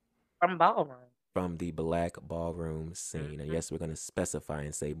come From ballroom. from the black ballroom scene. And Mhm. yes, we're gonna specify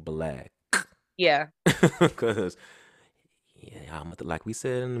and say black. Yeah. Because yeah, like we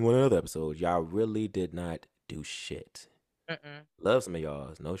said in one of the other episodes, y'all really did not do shit. Mm-mm. Love some of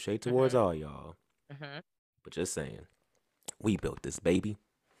y'all. No shade towards Mm-hmm. all y'all. Mm-hmm. But just saying, we built this baby.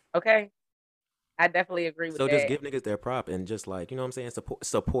 Okay. I definitely agree with So just that. give niggas their prop and just like, you know what I'm saying?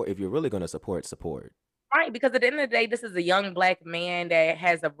 Support if you're really gonna support. Right. Because at the end of the day, this is a young black man that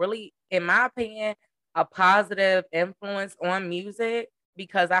has a really, in my opinion, a positive influence on music.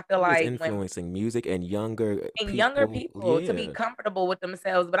 Because I feel He is like when influencing music and younger and younger people. people to be Yeah. comfortable with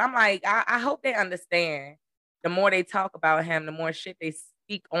themselves. But I'm like, I hope they understand. The more they talk about him, the more shit they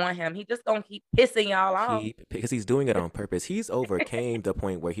speak on him. He just gonna keep pissing y'all off. Keep because he's doing it on purpose. He's overcame the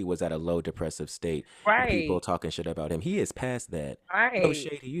point where he was at a low depressive state with people Right, talking shit about him. He is past that. No right.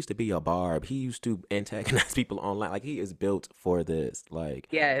 shade. He used to be a barb. He used to antagonize people online. Like he is built for this. Like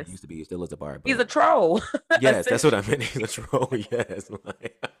he Yes. used to be. He still is a barb. He's a But troll. yes, that's what I Essentially. meant. He's a troll. Yes.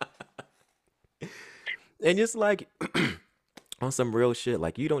 Like, and just like on some real shit.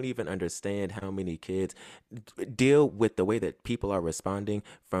 Like you don't even understand how many kids deal with the way that people are responding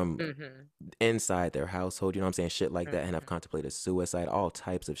from Mm-hmm. inside their household, you know what I'm saying? Shit like that, and have Mm-hmm. contemplated suicide, all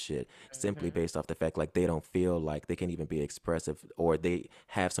types of shit, simply Mm-hmm. based off the fact like they don't feel like they can even be expressive or they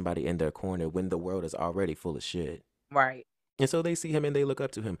have somebody in their corner when the world is already full of shit. Right. And so they see him and they look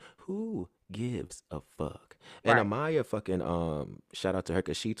up to him. Who gives a fuck? And Right. Amaya fucking shout out to her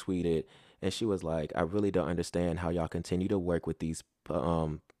because she tweeted and she was like, I really don't understand how y'all continue to work with these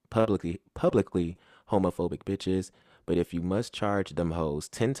publicly homophobic bitches. But if you must charge them hoes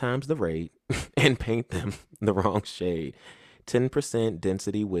 10 times the rate and paint them the wrong shade, 10%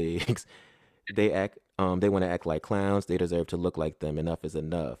 density wigs, they want to act like clowns. They deserve to look like them. Enough is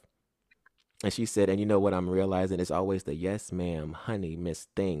enough. And she said, and you know what I'm realizing? It's always the yes, ma'am, honey, miss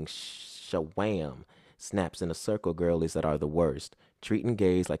thing, shawam, snaps in a circle girlies that are the worst. Treating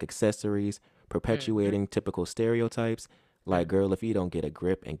gays like accessories, Mm-hmm. perpetuating typical stereotypes. Like, Mm-hmm. girl, if you don't get a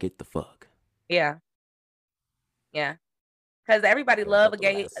grip and get the fuck. Yeah. Yeah. Because everybody Girl, love that's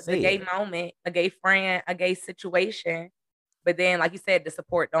what I the gay said. moment, a gay friend, a gay situation. But then, like you said, the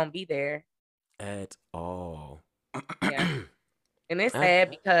support don't be there. At all. Yeah. And it's I, sad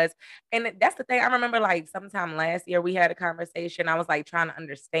because, and that's the thing. I remember like sometime last year we had a conversation. I was like trying to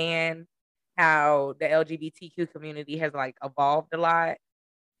understand how the LGBTQ community has like evolved a lot.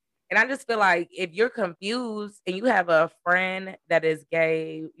 And I just feel like if you're confused and you have a friend that is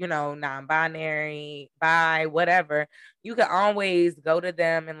gay, non-binary, bi, whatever, you can always go to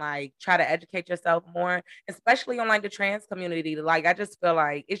them and like try to educate yourself more, especially on like the trans community. Like I just feel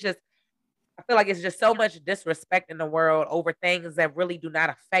like I feel like it's just so much disrespect in the world over things that really do not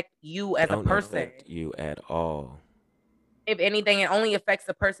affect you as a don't person. affect you at all. If anything, it only affects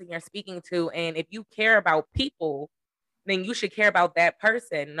the person you're speaking to. And if you care about people, then you should care about that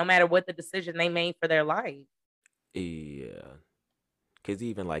person, no matter what the decision they made for their life. Yeah. Because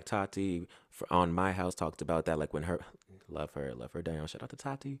even like Tati on My House talked about that, like when her, love her down. Shout out to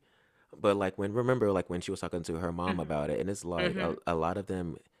Tati. But like when remember like when she was talking to her mom Mm-hmm. about it, and it's like Mm-hmm. a lot of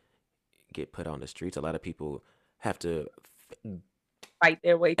them get put on the streets. A lot of people have to Fight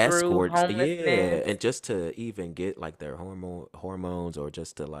their way through escorts, yeah, homelessness. and just to even get like their hormones or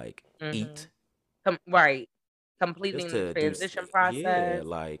just to like Mm-hmm. eat, Right. just Completing the to transition yeah, process,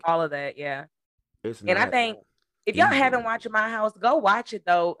 like all of that. Yeah. it's And I not think if y'all haven't easy. watched My House, go watch it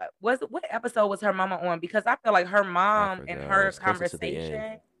though. What episode was her mama on? Because I feel like her I mom and forgot. her It's closer to the end.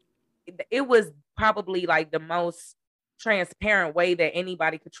 conversation, it was probably like the most transparent way that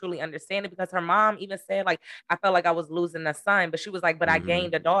anybody could truly understand it, because her mom even said like, I felt like I was losing a son, but she was like, but I Mm-hmm.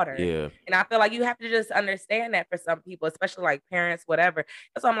 gained a daughter. Yeah. And I feel like you have to just understand that for some people, especially like parents, whatever.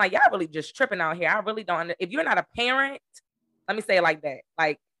 So I'm like, y'all really just tripping out here. I really don't if you're not a parent, let me say it like that,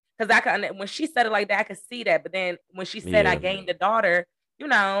 like, because when she said it like that, I could see that. But then when she said I Yeah. gained a daughter, you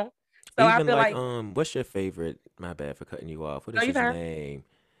know, so I Even feel like like, what's your favorite? My bad for cutting you off. What no, is you his can. name?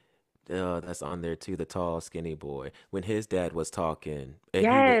 That's on there too. The tall, skinny boy. When his dad was talking, and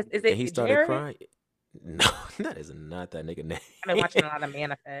Yes, is and it he started Jared? crying. No, that is not that nigga I've been name. watching a lot of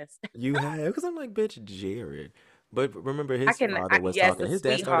Manifest. You have, because I'm like, bitch, Jared. But remember, his father was Yes, talking. a His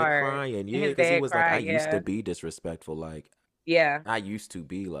dad started sweetheart. crying. And Yeah, his because he dad was like, I cried. used to Yeah. be disrespectful. Like Yeah. I used to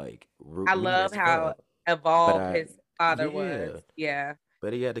be like I mean love as how fuck. But evolved I, his father was. yeah. Yeah.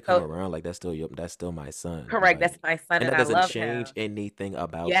 But he had to come So around like that's still my son. correct. That's Like, my son and and that I doesn't love him. change anything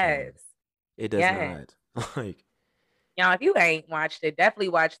about Yes. him. It does Yes. not. Like Y'all, if you ain't watched it, definitely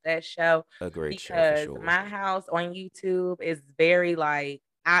watch that show, a great show for because sure. My House on YouTube is very like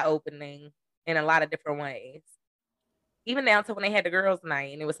eye-opening in a lot of different ways. Even down to when they had the girls'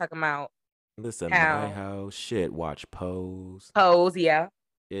 night and it was talking about Listen, my how house, shit, watch Pose. Pose, yeah.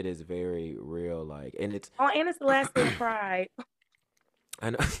 It is very real, like, and it's Oh, and it's the last day of Pride. I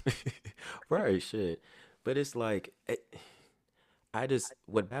know, right? Shit, but it's like I just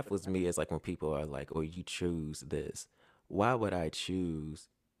what baffles me is like when people are like, "Oh, you choose this." Why would I choose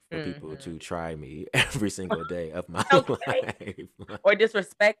for people Hmm. to try me every single day of my Okay. life? Or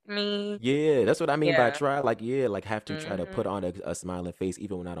disrespect me. Yeah, that's what I mean by Yeah. try. Like, yeah, like have to try to put Mhm. on a smiling face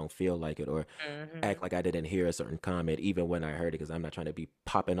even when I don't feel like it, or act Mhm. like I didn't hear a certain comment even when I heard it, because I'm not trying to be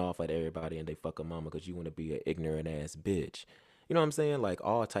popping off at everybody and they fuck a mama because you want to be an ignorant ass bitch. You know what I'm saying? Like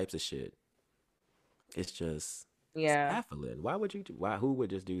all types of shit. It's just it's Yeah. baffling. Why would you do? Why who would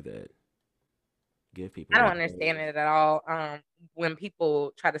just do that? Give people I don't their understand space. it at all. When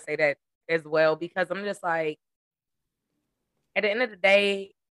people try to say that as well, because I'm just like, at the end of the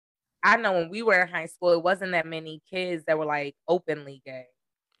day, I know when we were in high school, it wasn't that many kids that were like openly gay.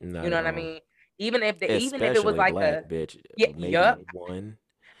 You Not know at what I all. mean? Even if it was Especially like black a, bitch. yeah, Maybe yup, one.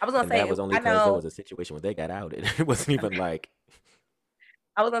 I was gonna And that say was only I because there know was a situation where they got outed. It wasn't even like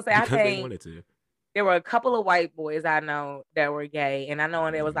I was gonna say I because they think wanted to. there were a couple of white boys I know that were gay, and I know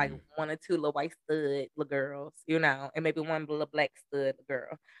there was like Mhm. one or two little white stud little girls, and maybe one little black stud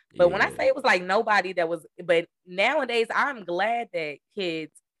girl. But when I Yeah. say it was like nobody that was, but nowadays I'm glad that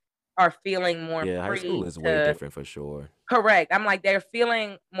kids are feeling more Yeah, high school free is way to different for sure. correct. I'm like they're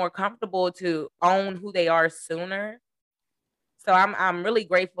feeling more comfortable to own who they are sooner. So I'm really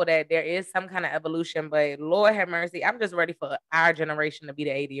grateful that there is some kind of evolution, but Lord have mercy, I'm just ready for our generation to be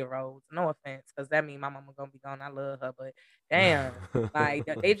the 80-year-olds. No offense, because that means my mama gonna be gone. I love her, but damn, like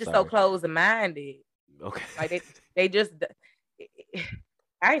they just so Sorry. close minded. Okay. Like they just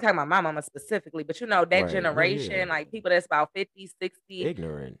I ain't talking about my mama specifically, but that Right. No, yeah. generation, like people that's about 50, 60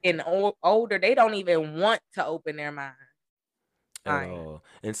 Ignorant and older, they don't even want to open their mind. at Like, all.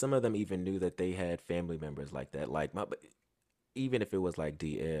 And some of them even knew that they had family members like that. Like even if it was like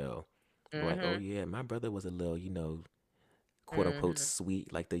DL, like, oh mm-hmm, yeah, my brother was a little, quote unquote mm-hmm.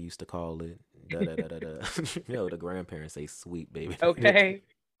 sweet, like they used to call it. Da da da da da. The grandparents say sweet, baby. Okay.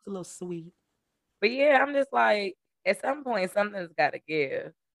 It's a little sweet. But yeah, I'm just like, at some point, something's got to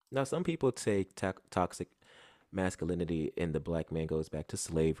give. Now, some people take toxic masculinity in the black man goes back to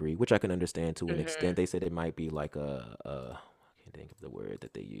slavery, which I can understand to an Hmm. extent. They said it might be like I can't think of the word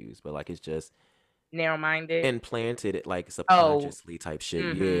that they use, but like it's just Narrow minded. implanted it like Oh, subconsciously type shit.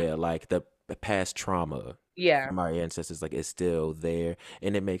 hmm, Yeah, like the past trauma yeah, from our ancestors, like it's still there,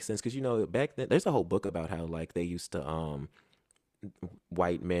 and it makes sense because back then there's a whole book about how like they used to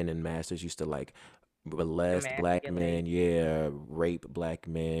white men and masters used to like molest black emasculate. men, yeah, rape black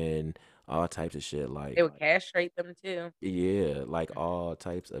men, all types of shit, They like would castrate them too. yeah, like all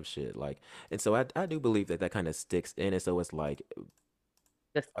types of shit, like, and so I do believe that that kind of sticks in it. So it's like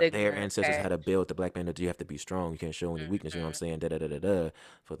The their stigma ancestors had to attached. build the black man that you have to be strong, you can't show any weakness. You know what I'm Hmm. saying? Da da da da da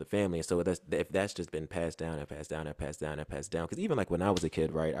for the family. And so that's if that's just been passed down and passed down and passed down and passed down. Because even like when I was a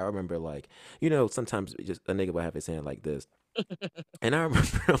kid, right? I remember like sometimes just a nigga would have his hand like this, and I remember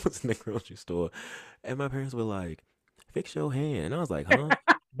I was in the grocery store, and my parents were like, "Fix your hand," and I was like, "Huh."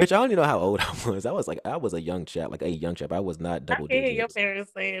 Bitch, I don't even know how old I was. I was a young chap, like a young chap. I was not I double can hear your digits.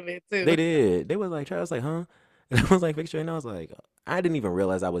 parents saying it They too. did. They was like, I was like, huh? And I was like, fix your hand. I was like, I didn't even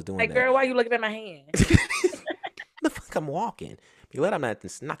realize I was doing Like, that. girl, why you looking at my hand? The fuck I'm walking. Be glad I'm not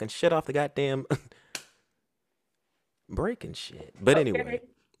just knocking shit off the goddamn breaking shit. But Okay. anyway,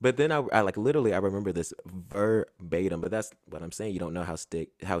 but then I like literally I remember this verbatim. But that's what I'm saying. You don't know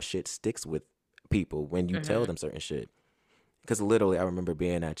how shit sticks with people when you tell Hmm. them certain shit. Because literally, I remember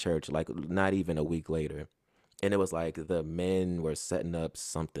being at church like not even a week later, and it was like the men were setting up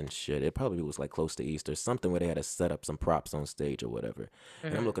something shit. It probably was like close to Easter, something where they had to set up some props on stage or whatever.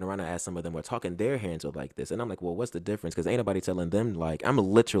 And I'm Hmm. looking around, and as some of them were talking, their hands were like this, and I'm like, well, what's the difference? Because ain't nobody telling them like I'm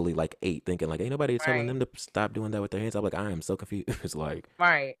literally like 8, thinking like ain't nobody telling Right. them to stop doing that with their hands. I'm like, I am so confused. It's like,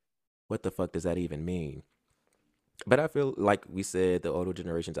 Right. what the fuck does that even mean? But I feel like we said the older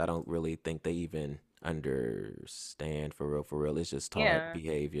generations, I don't really think they even understand for real. For real, it's just taught Yeah.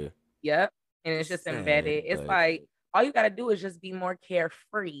 behavior. Yep. And it's It's just sad, embedded. It's but like all you gotta do is just be more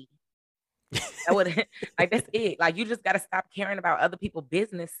carefree. That would like that's it. Like you just gotta stop caring about other people's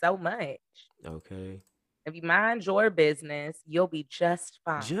business so much. okay, If you mind your business, you'll be just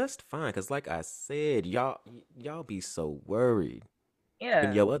fine. just fine. Cause like I said, y'all be so worried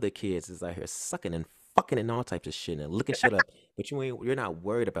when Yeah. your other kids is out here sucking and fucking and all types of shit and looking shit up, but you're not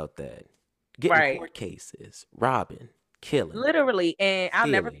worried about that. Getting Right. court cases, robbing, killing, Literally. And I'll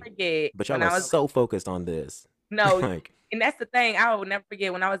never stealing, forget but when y'all are I was so focused on this. no, Like, and that's the thing. I will never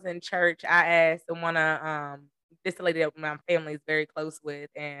forget when I was in church, I asked one of this lady that my family is very close with,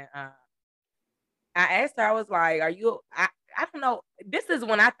 and I asked her, I was like, "Are you?" I don't know. This is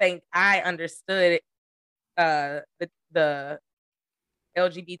when I think I understood the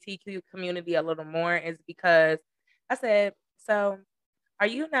LGBTQ community a little more, is because I said, "So, are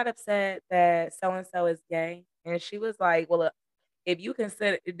you not upset that so and so is gay?" And she was like, "Well, if you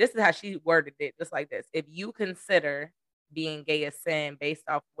consider," this is how she worded it, just like this: if you consider being gay a sin based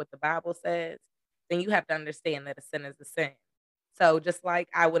off what the Bible says, then you have to understand that a sin is a sin. So just like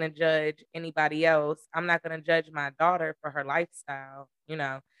I wouldn't judge anybody else, I'm not going to judge my daughter for her lifestyle.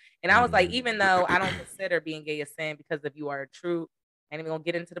 And I was like, mhm. even though I don't consider being gay a sin, because if you are true, I ain't even gonna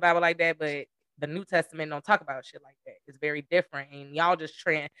get into the Bible like that, but the New Testament don't talk about shit like that. It's very different, and y'all just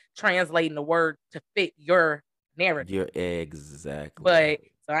translating the word to fit your narrative. You're exactly. But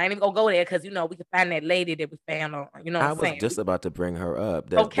so I ain't even gonna go there because we can find that lady that we found on. You know what I I'm was saying? just about to bring her up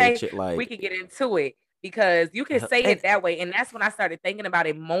that they Okay, shit we like could get into it because you can say and it that way, and that's when I started thinking about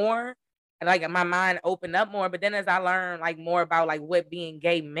it more. like my mind opened up more. But then as I learned like more about like what being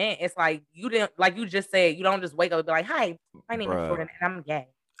gay meant, it's like you didn't, like you just said, you don't just wake up and be like, "Hi, my name is Bruh. Jordan and I'm gay."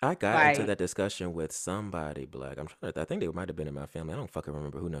 I got into Like, that discussion with somebody black. I'm trying to. I think they might have been in my family. I don't fucking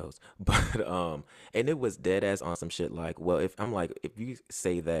remember. Who knows? But and it was dead ass on some shit like, well, if I'm like, if you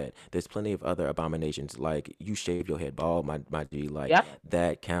say that, there's plenty of other abominations. Like you shave your head bald, my G, like yep.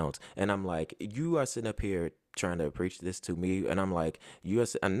 that counts. And I'm like, you are sitting up here trying to preach this to me, and I'm like,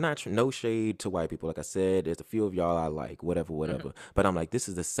 I'm not no shade to white people. Like I said, there's a few of y'all I like, whatever, Mhm. whatever. But I'm like, this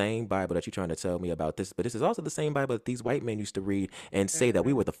is the same Bible that you're trying to tell me about this, but this is also the same Bible that these white men used to read and say that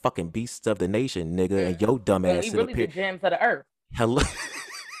we Mhm. were the fucking beasts of the nation, nigga, and Mhm. your dumb When ass we sit really up here. the gems of the earth. Hello.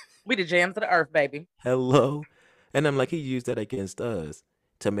 We the gems of the earth, baby. Hello. And I'm like, he used that against us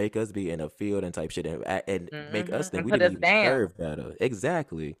to make us be in a field and type shit and make us think And we put didn't us even down. deserve better.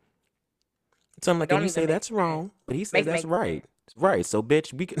 Exactly. So I'm It like, and don't you even say make that's sense. wrong, but he says that's Make right. sense. Right. So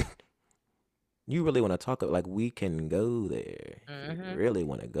bitch, we can you really want to talk like we can go there. You Mhm. really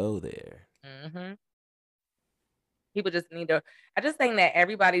want to go there. Mhm. People just need to. I just think that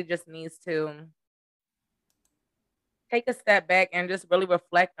everybody just needs to take a step back and just really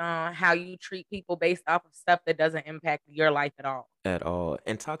reflect on how you treat people based off of stuff that doesn't impact your life at all. At all.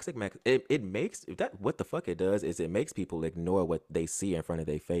 And toxic max it makes that what the fuck it does is it makes people ignore what they see in front of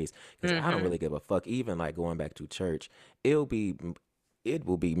their face. Because I don't Mhm. really give a fuck. Even like going back to church, it'll be it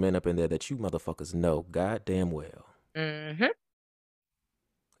will be men up in there that you motherfuckers know goddamn well. Mhm.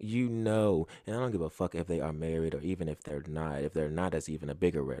 You know, and I don't give a fuck if they are married or even if they're not. If they're not, that's even a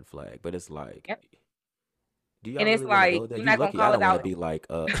bigger red flag. But it's like, Yep. do y'all And it's really want to like go there? you're You not gonna lucky I call it don't want to out. be like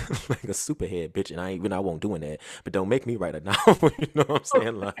like a superhead bitch, and I won't doing that. But don't make me write a novel. You know what I'm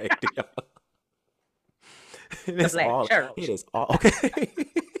saying? Like, do y'all- The black it church. is all okay.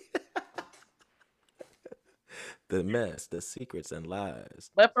 The mess, the secrets and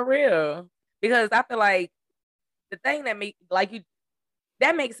lies. But for real, because I feel like the thing that make like you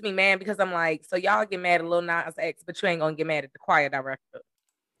that makes me mad because I'm like, so y'all get mad at Lil Nas X, but you ain't gonna get mad at the choir director.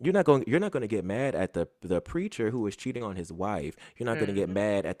 You're not going to get mad at the preacher who is cheating on his wife. You're not going to get Mhm.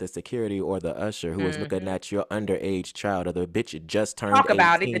 mad at the security or the usher who is looking Mhm. at your underage child or the bitch that just turned Talk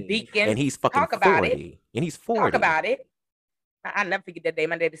about it. The 18 and deacon. he's fucking Talk about it. 40 and he's Talk 40. about it. I never forget that day.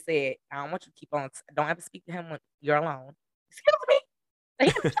 My daddy said, "I don't want you to keep on. Don't ever speak to him when you're alone." Excuse me.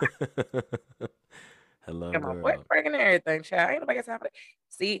 He Hello, got my butt girl. breaking and everything, child. Ain't nobody got time for that.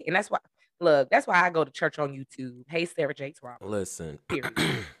 See, and that's why. Look, that's why I go to church on YouTube. Hey, Sarah Jakes Roberts. Listen, Period.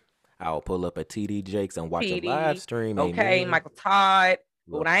 I'll pull up a TD Jakes and watch a live PD. stream. Okay, Amen. Michael Todd.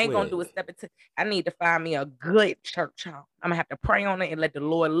 But Real what I ain't gonna do is quick. step into. I need to find me a good church home. I'm gonna have to pray on it and let the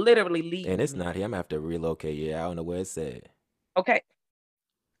Lord literally And lead it's me. not here. I'm gonna have to relocate. Yeah, I don't know where it's at. Okay.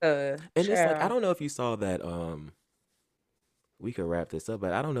 And it's like I Child. don't know if you saw that. We could wrap this up,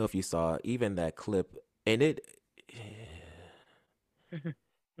 but I don't know if you saw even that clip, and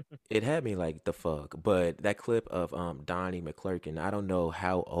it had me like the fuck. But that clip of Donnie McClurkin, I don't know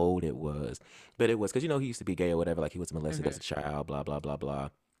how old it was, but it was because he used to be gay or whatever, like he was molested as a child, blah blah blah blah.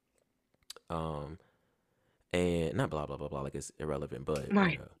 Um, and not blah blah blah blah, like it's irrelevant, but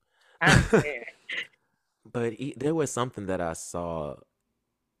My, I understand. but there was something that I saw.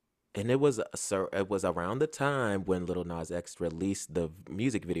 And it was around the time when Little Nas X released the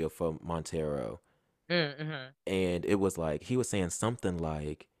music video for Montero, Mm-hmm. and it was like he was saying something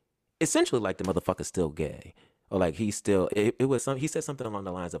like essentially like the motherfucker's still gay, or like he's still it was some he said something along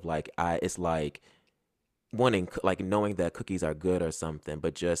the lines of like I it's like wanting like knowing that cookies are good or something,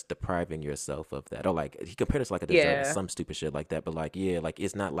 but just depriving yourself of that, or like he compared it to like a dessert or Yeah. some stupid shit like that. But like yeah, like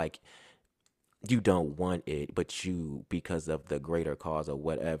it's not like you don't want it, but you because of the greater cause or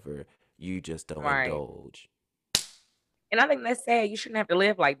whatever, you just don't Right. indulge. And I think that's sad. You shouldn't have to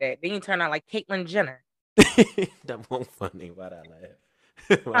live like that. Then you turn out like Caitlyn Jenner. That won't funny. Why'd I laugh?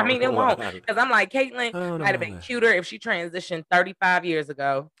 I I don't mean, know it why won't. I Because I'm like, Caitlyn I don't know might why have I been laugh. cuter if she transitioned 35 years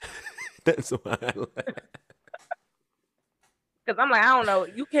ago. That's why I laugh. Because I'm like, I don't know.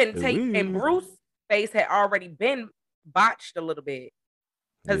 You can take, and Ooh. Bruce's face had already been botched a little bit.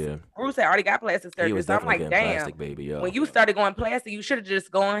 Because Yeah, Bruce had already got plastic he surgery. was So I'm definitely like, getting damn. plastic, baby, When yo. you started going plastic, you should have just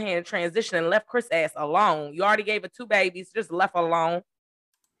gone ahead and transitioned and left Chris ass alone. You already gave her 2 babies, just left her alone.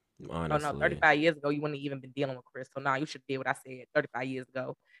 Oh no, Honestly. 35 years ago, you wouldn't have even been dealing with Chris. So now you should did what I said 35 years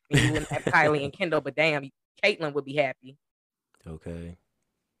ago. And you wouldn't have Kylie and Kendall, but damn, Caitlyn would be happy. Okay.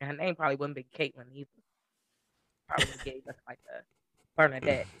 And her name probably wouldn't be Caitlyn either. Probably would have gave us like a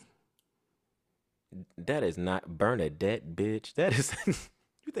Bernadette. That is not Bernadette, bitch. That is.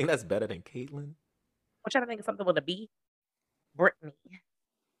 You think that's better than Caitlyn? I'm trying to think of something with a B. Brittany.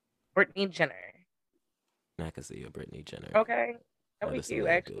 Brittany Jenner. I can see a Brittany Jenner. Okay. That Or would be the cute, celeb good.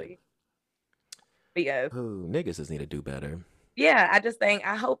 actually. But yes. Ooh, niggas just need to do better. Yeah, I just think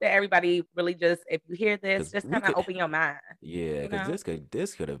I hope that everybody really just, if you hear this, 'Cause just we kind of could, open your mind. yeah, You because know?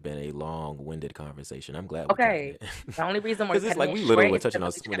 this could have been a long-winded conversation. I'm glad we cut Okay. it. The only reason we're Because it's cutting like it we literally short were is touching because on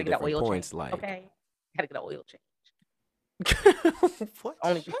at least so you many gotta get an different oil change. points. Like, Okay. Gotta get an oil change. what?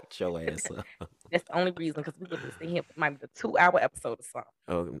 Only Shut your ass up. That's the only reason, because we would be sitting here for might be the 2-hour episode or something.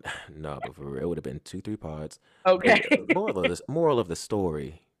 Oh no, but for real, it would have been 2, 3 parts. Okay. But moral of the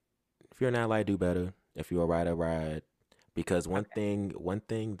story: if you're an ally, do better. If you're a rider, ride. Because Okay. one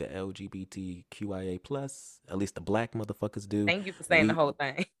thing the LGBTQIA plus, at least the black motherfuckers do, Thank you for saying the we whole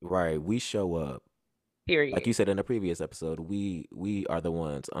thing. right, we show up. Like Period. you said in the previous episode, we are the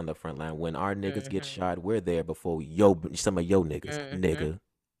ones on the front line. When our niggas get Mm-hmm. shot, we're there before some of yo niggas, Mm-hmm. nigga.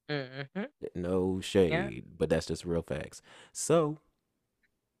 Mm-hmm. No Yeah. shade, but that's just real facts. So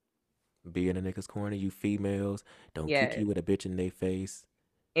be in a nigga's corner, you females. Don't kiki Yes. with a bitch in their face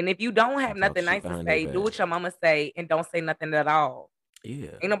And if you don't have and talk nothing shit nice to behind their say, do back. what your mama say and don't say nothing at all. Yeah,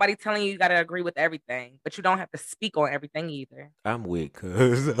 Ain't nobody telling you gotta agree with everything, but you don't have to speak on everything either. I'm weak,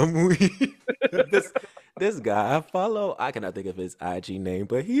 cause I'm weak. this this guy I follow, I cannot think of his IG name,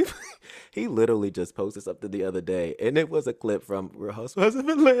 but he literally just posted something the other day, and it was a clip from Real Housewives of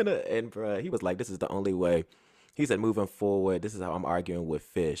Atlanta, and bruh, he was like, "This is the only way." He said, "Moving forward, this is how I'm arguing with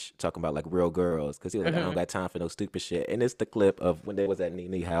Fish, talking about like real girls, because he was like, I don't Mm-hmm. got time for no stupid shit." And it's the clip of when they was at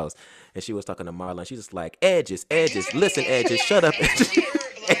Nene house, and she was talking to Marlon. She's just like, "Edges, edges, listen, edges, shut up, edges,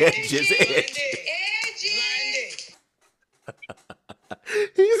 edges, edges."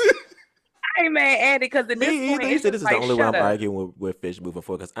 He's- I ain't mad at it, because at this Me point either. He it's said just this is the like, only way shut I'm up. arguing with Fish moving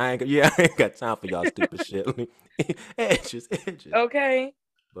forward because I ain't got time for y'all stupid shit. Edges, edges. Okay.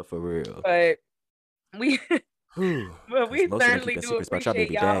 But for real. But we Whew. but Because we most of them certainly keeping do secrets about your appreciate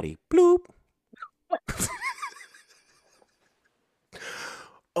baby y'all. daddy. Bloop.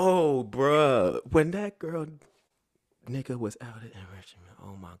 Oh, bruh. When that girl nigga was out at enrichment,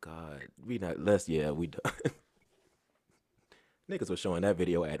 oh my God. We not, let's, yeah, we done. Niggas was showing that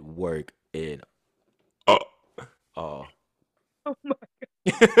video at work and, oh. Oh my-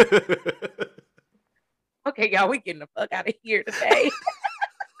 Okay, y'all, we getting the fuck out of here today.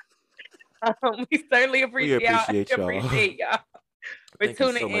 We certainly We appreciate y'all. appreciate y'all for Thank you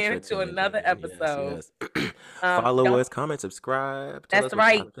tuning so much for in to tuning another in. Yes, episode. yes. Follow Don't us, comment, subscribe. Tell That's us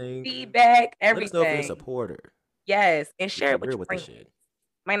what y'all right. think. Feedback, Let us know if you're a everything. supporter. Yes, and Let's share be it with real your with this friends. shit.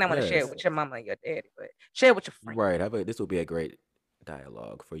 Might not want to share it Yes. with your mama and your daddy, but share it with your friends. Right. This will be a great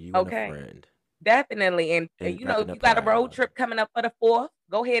dialogue for you and a Okay. friend. Definitely. And And you know, wrapping if you up got a Pride road Month. trip coming up for the 4th,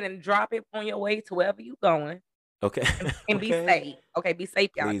 go ahead and drop it on your way to wherever you going. Okay. And be Okay. safe. Okay, be safe,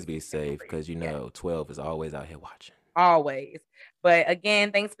 y'all. Please be safe because you Yeah, know 12 is always out here watching. always. But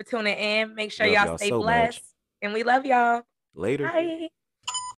again, thanks for tuning in. Make sure Love y'all y'all stay so much. blessed. And we love y'all. Later. Bye.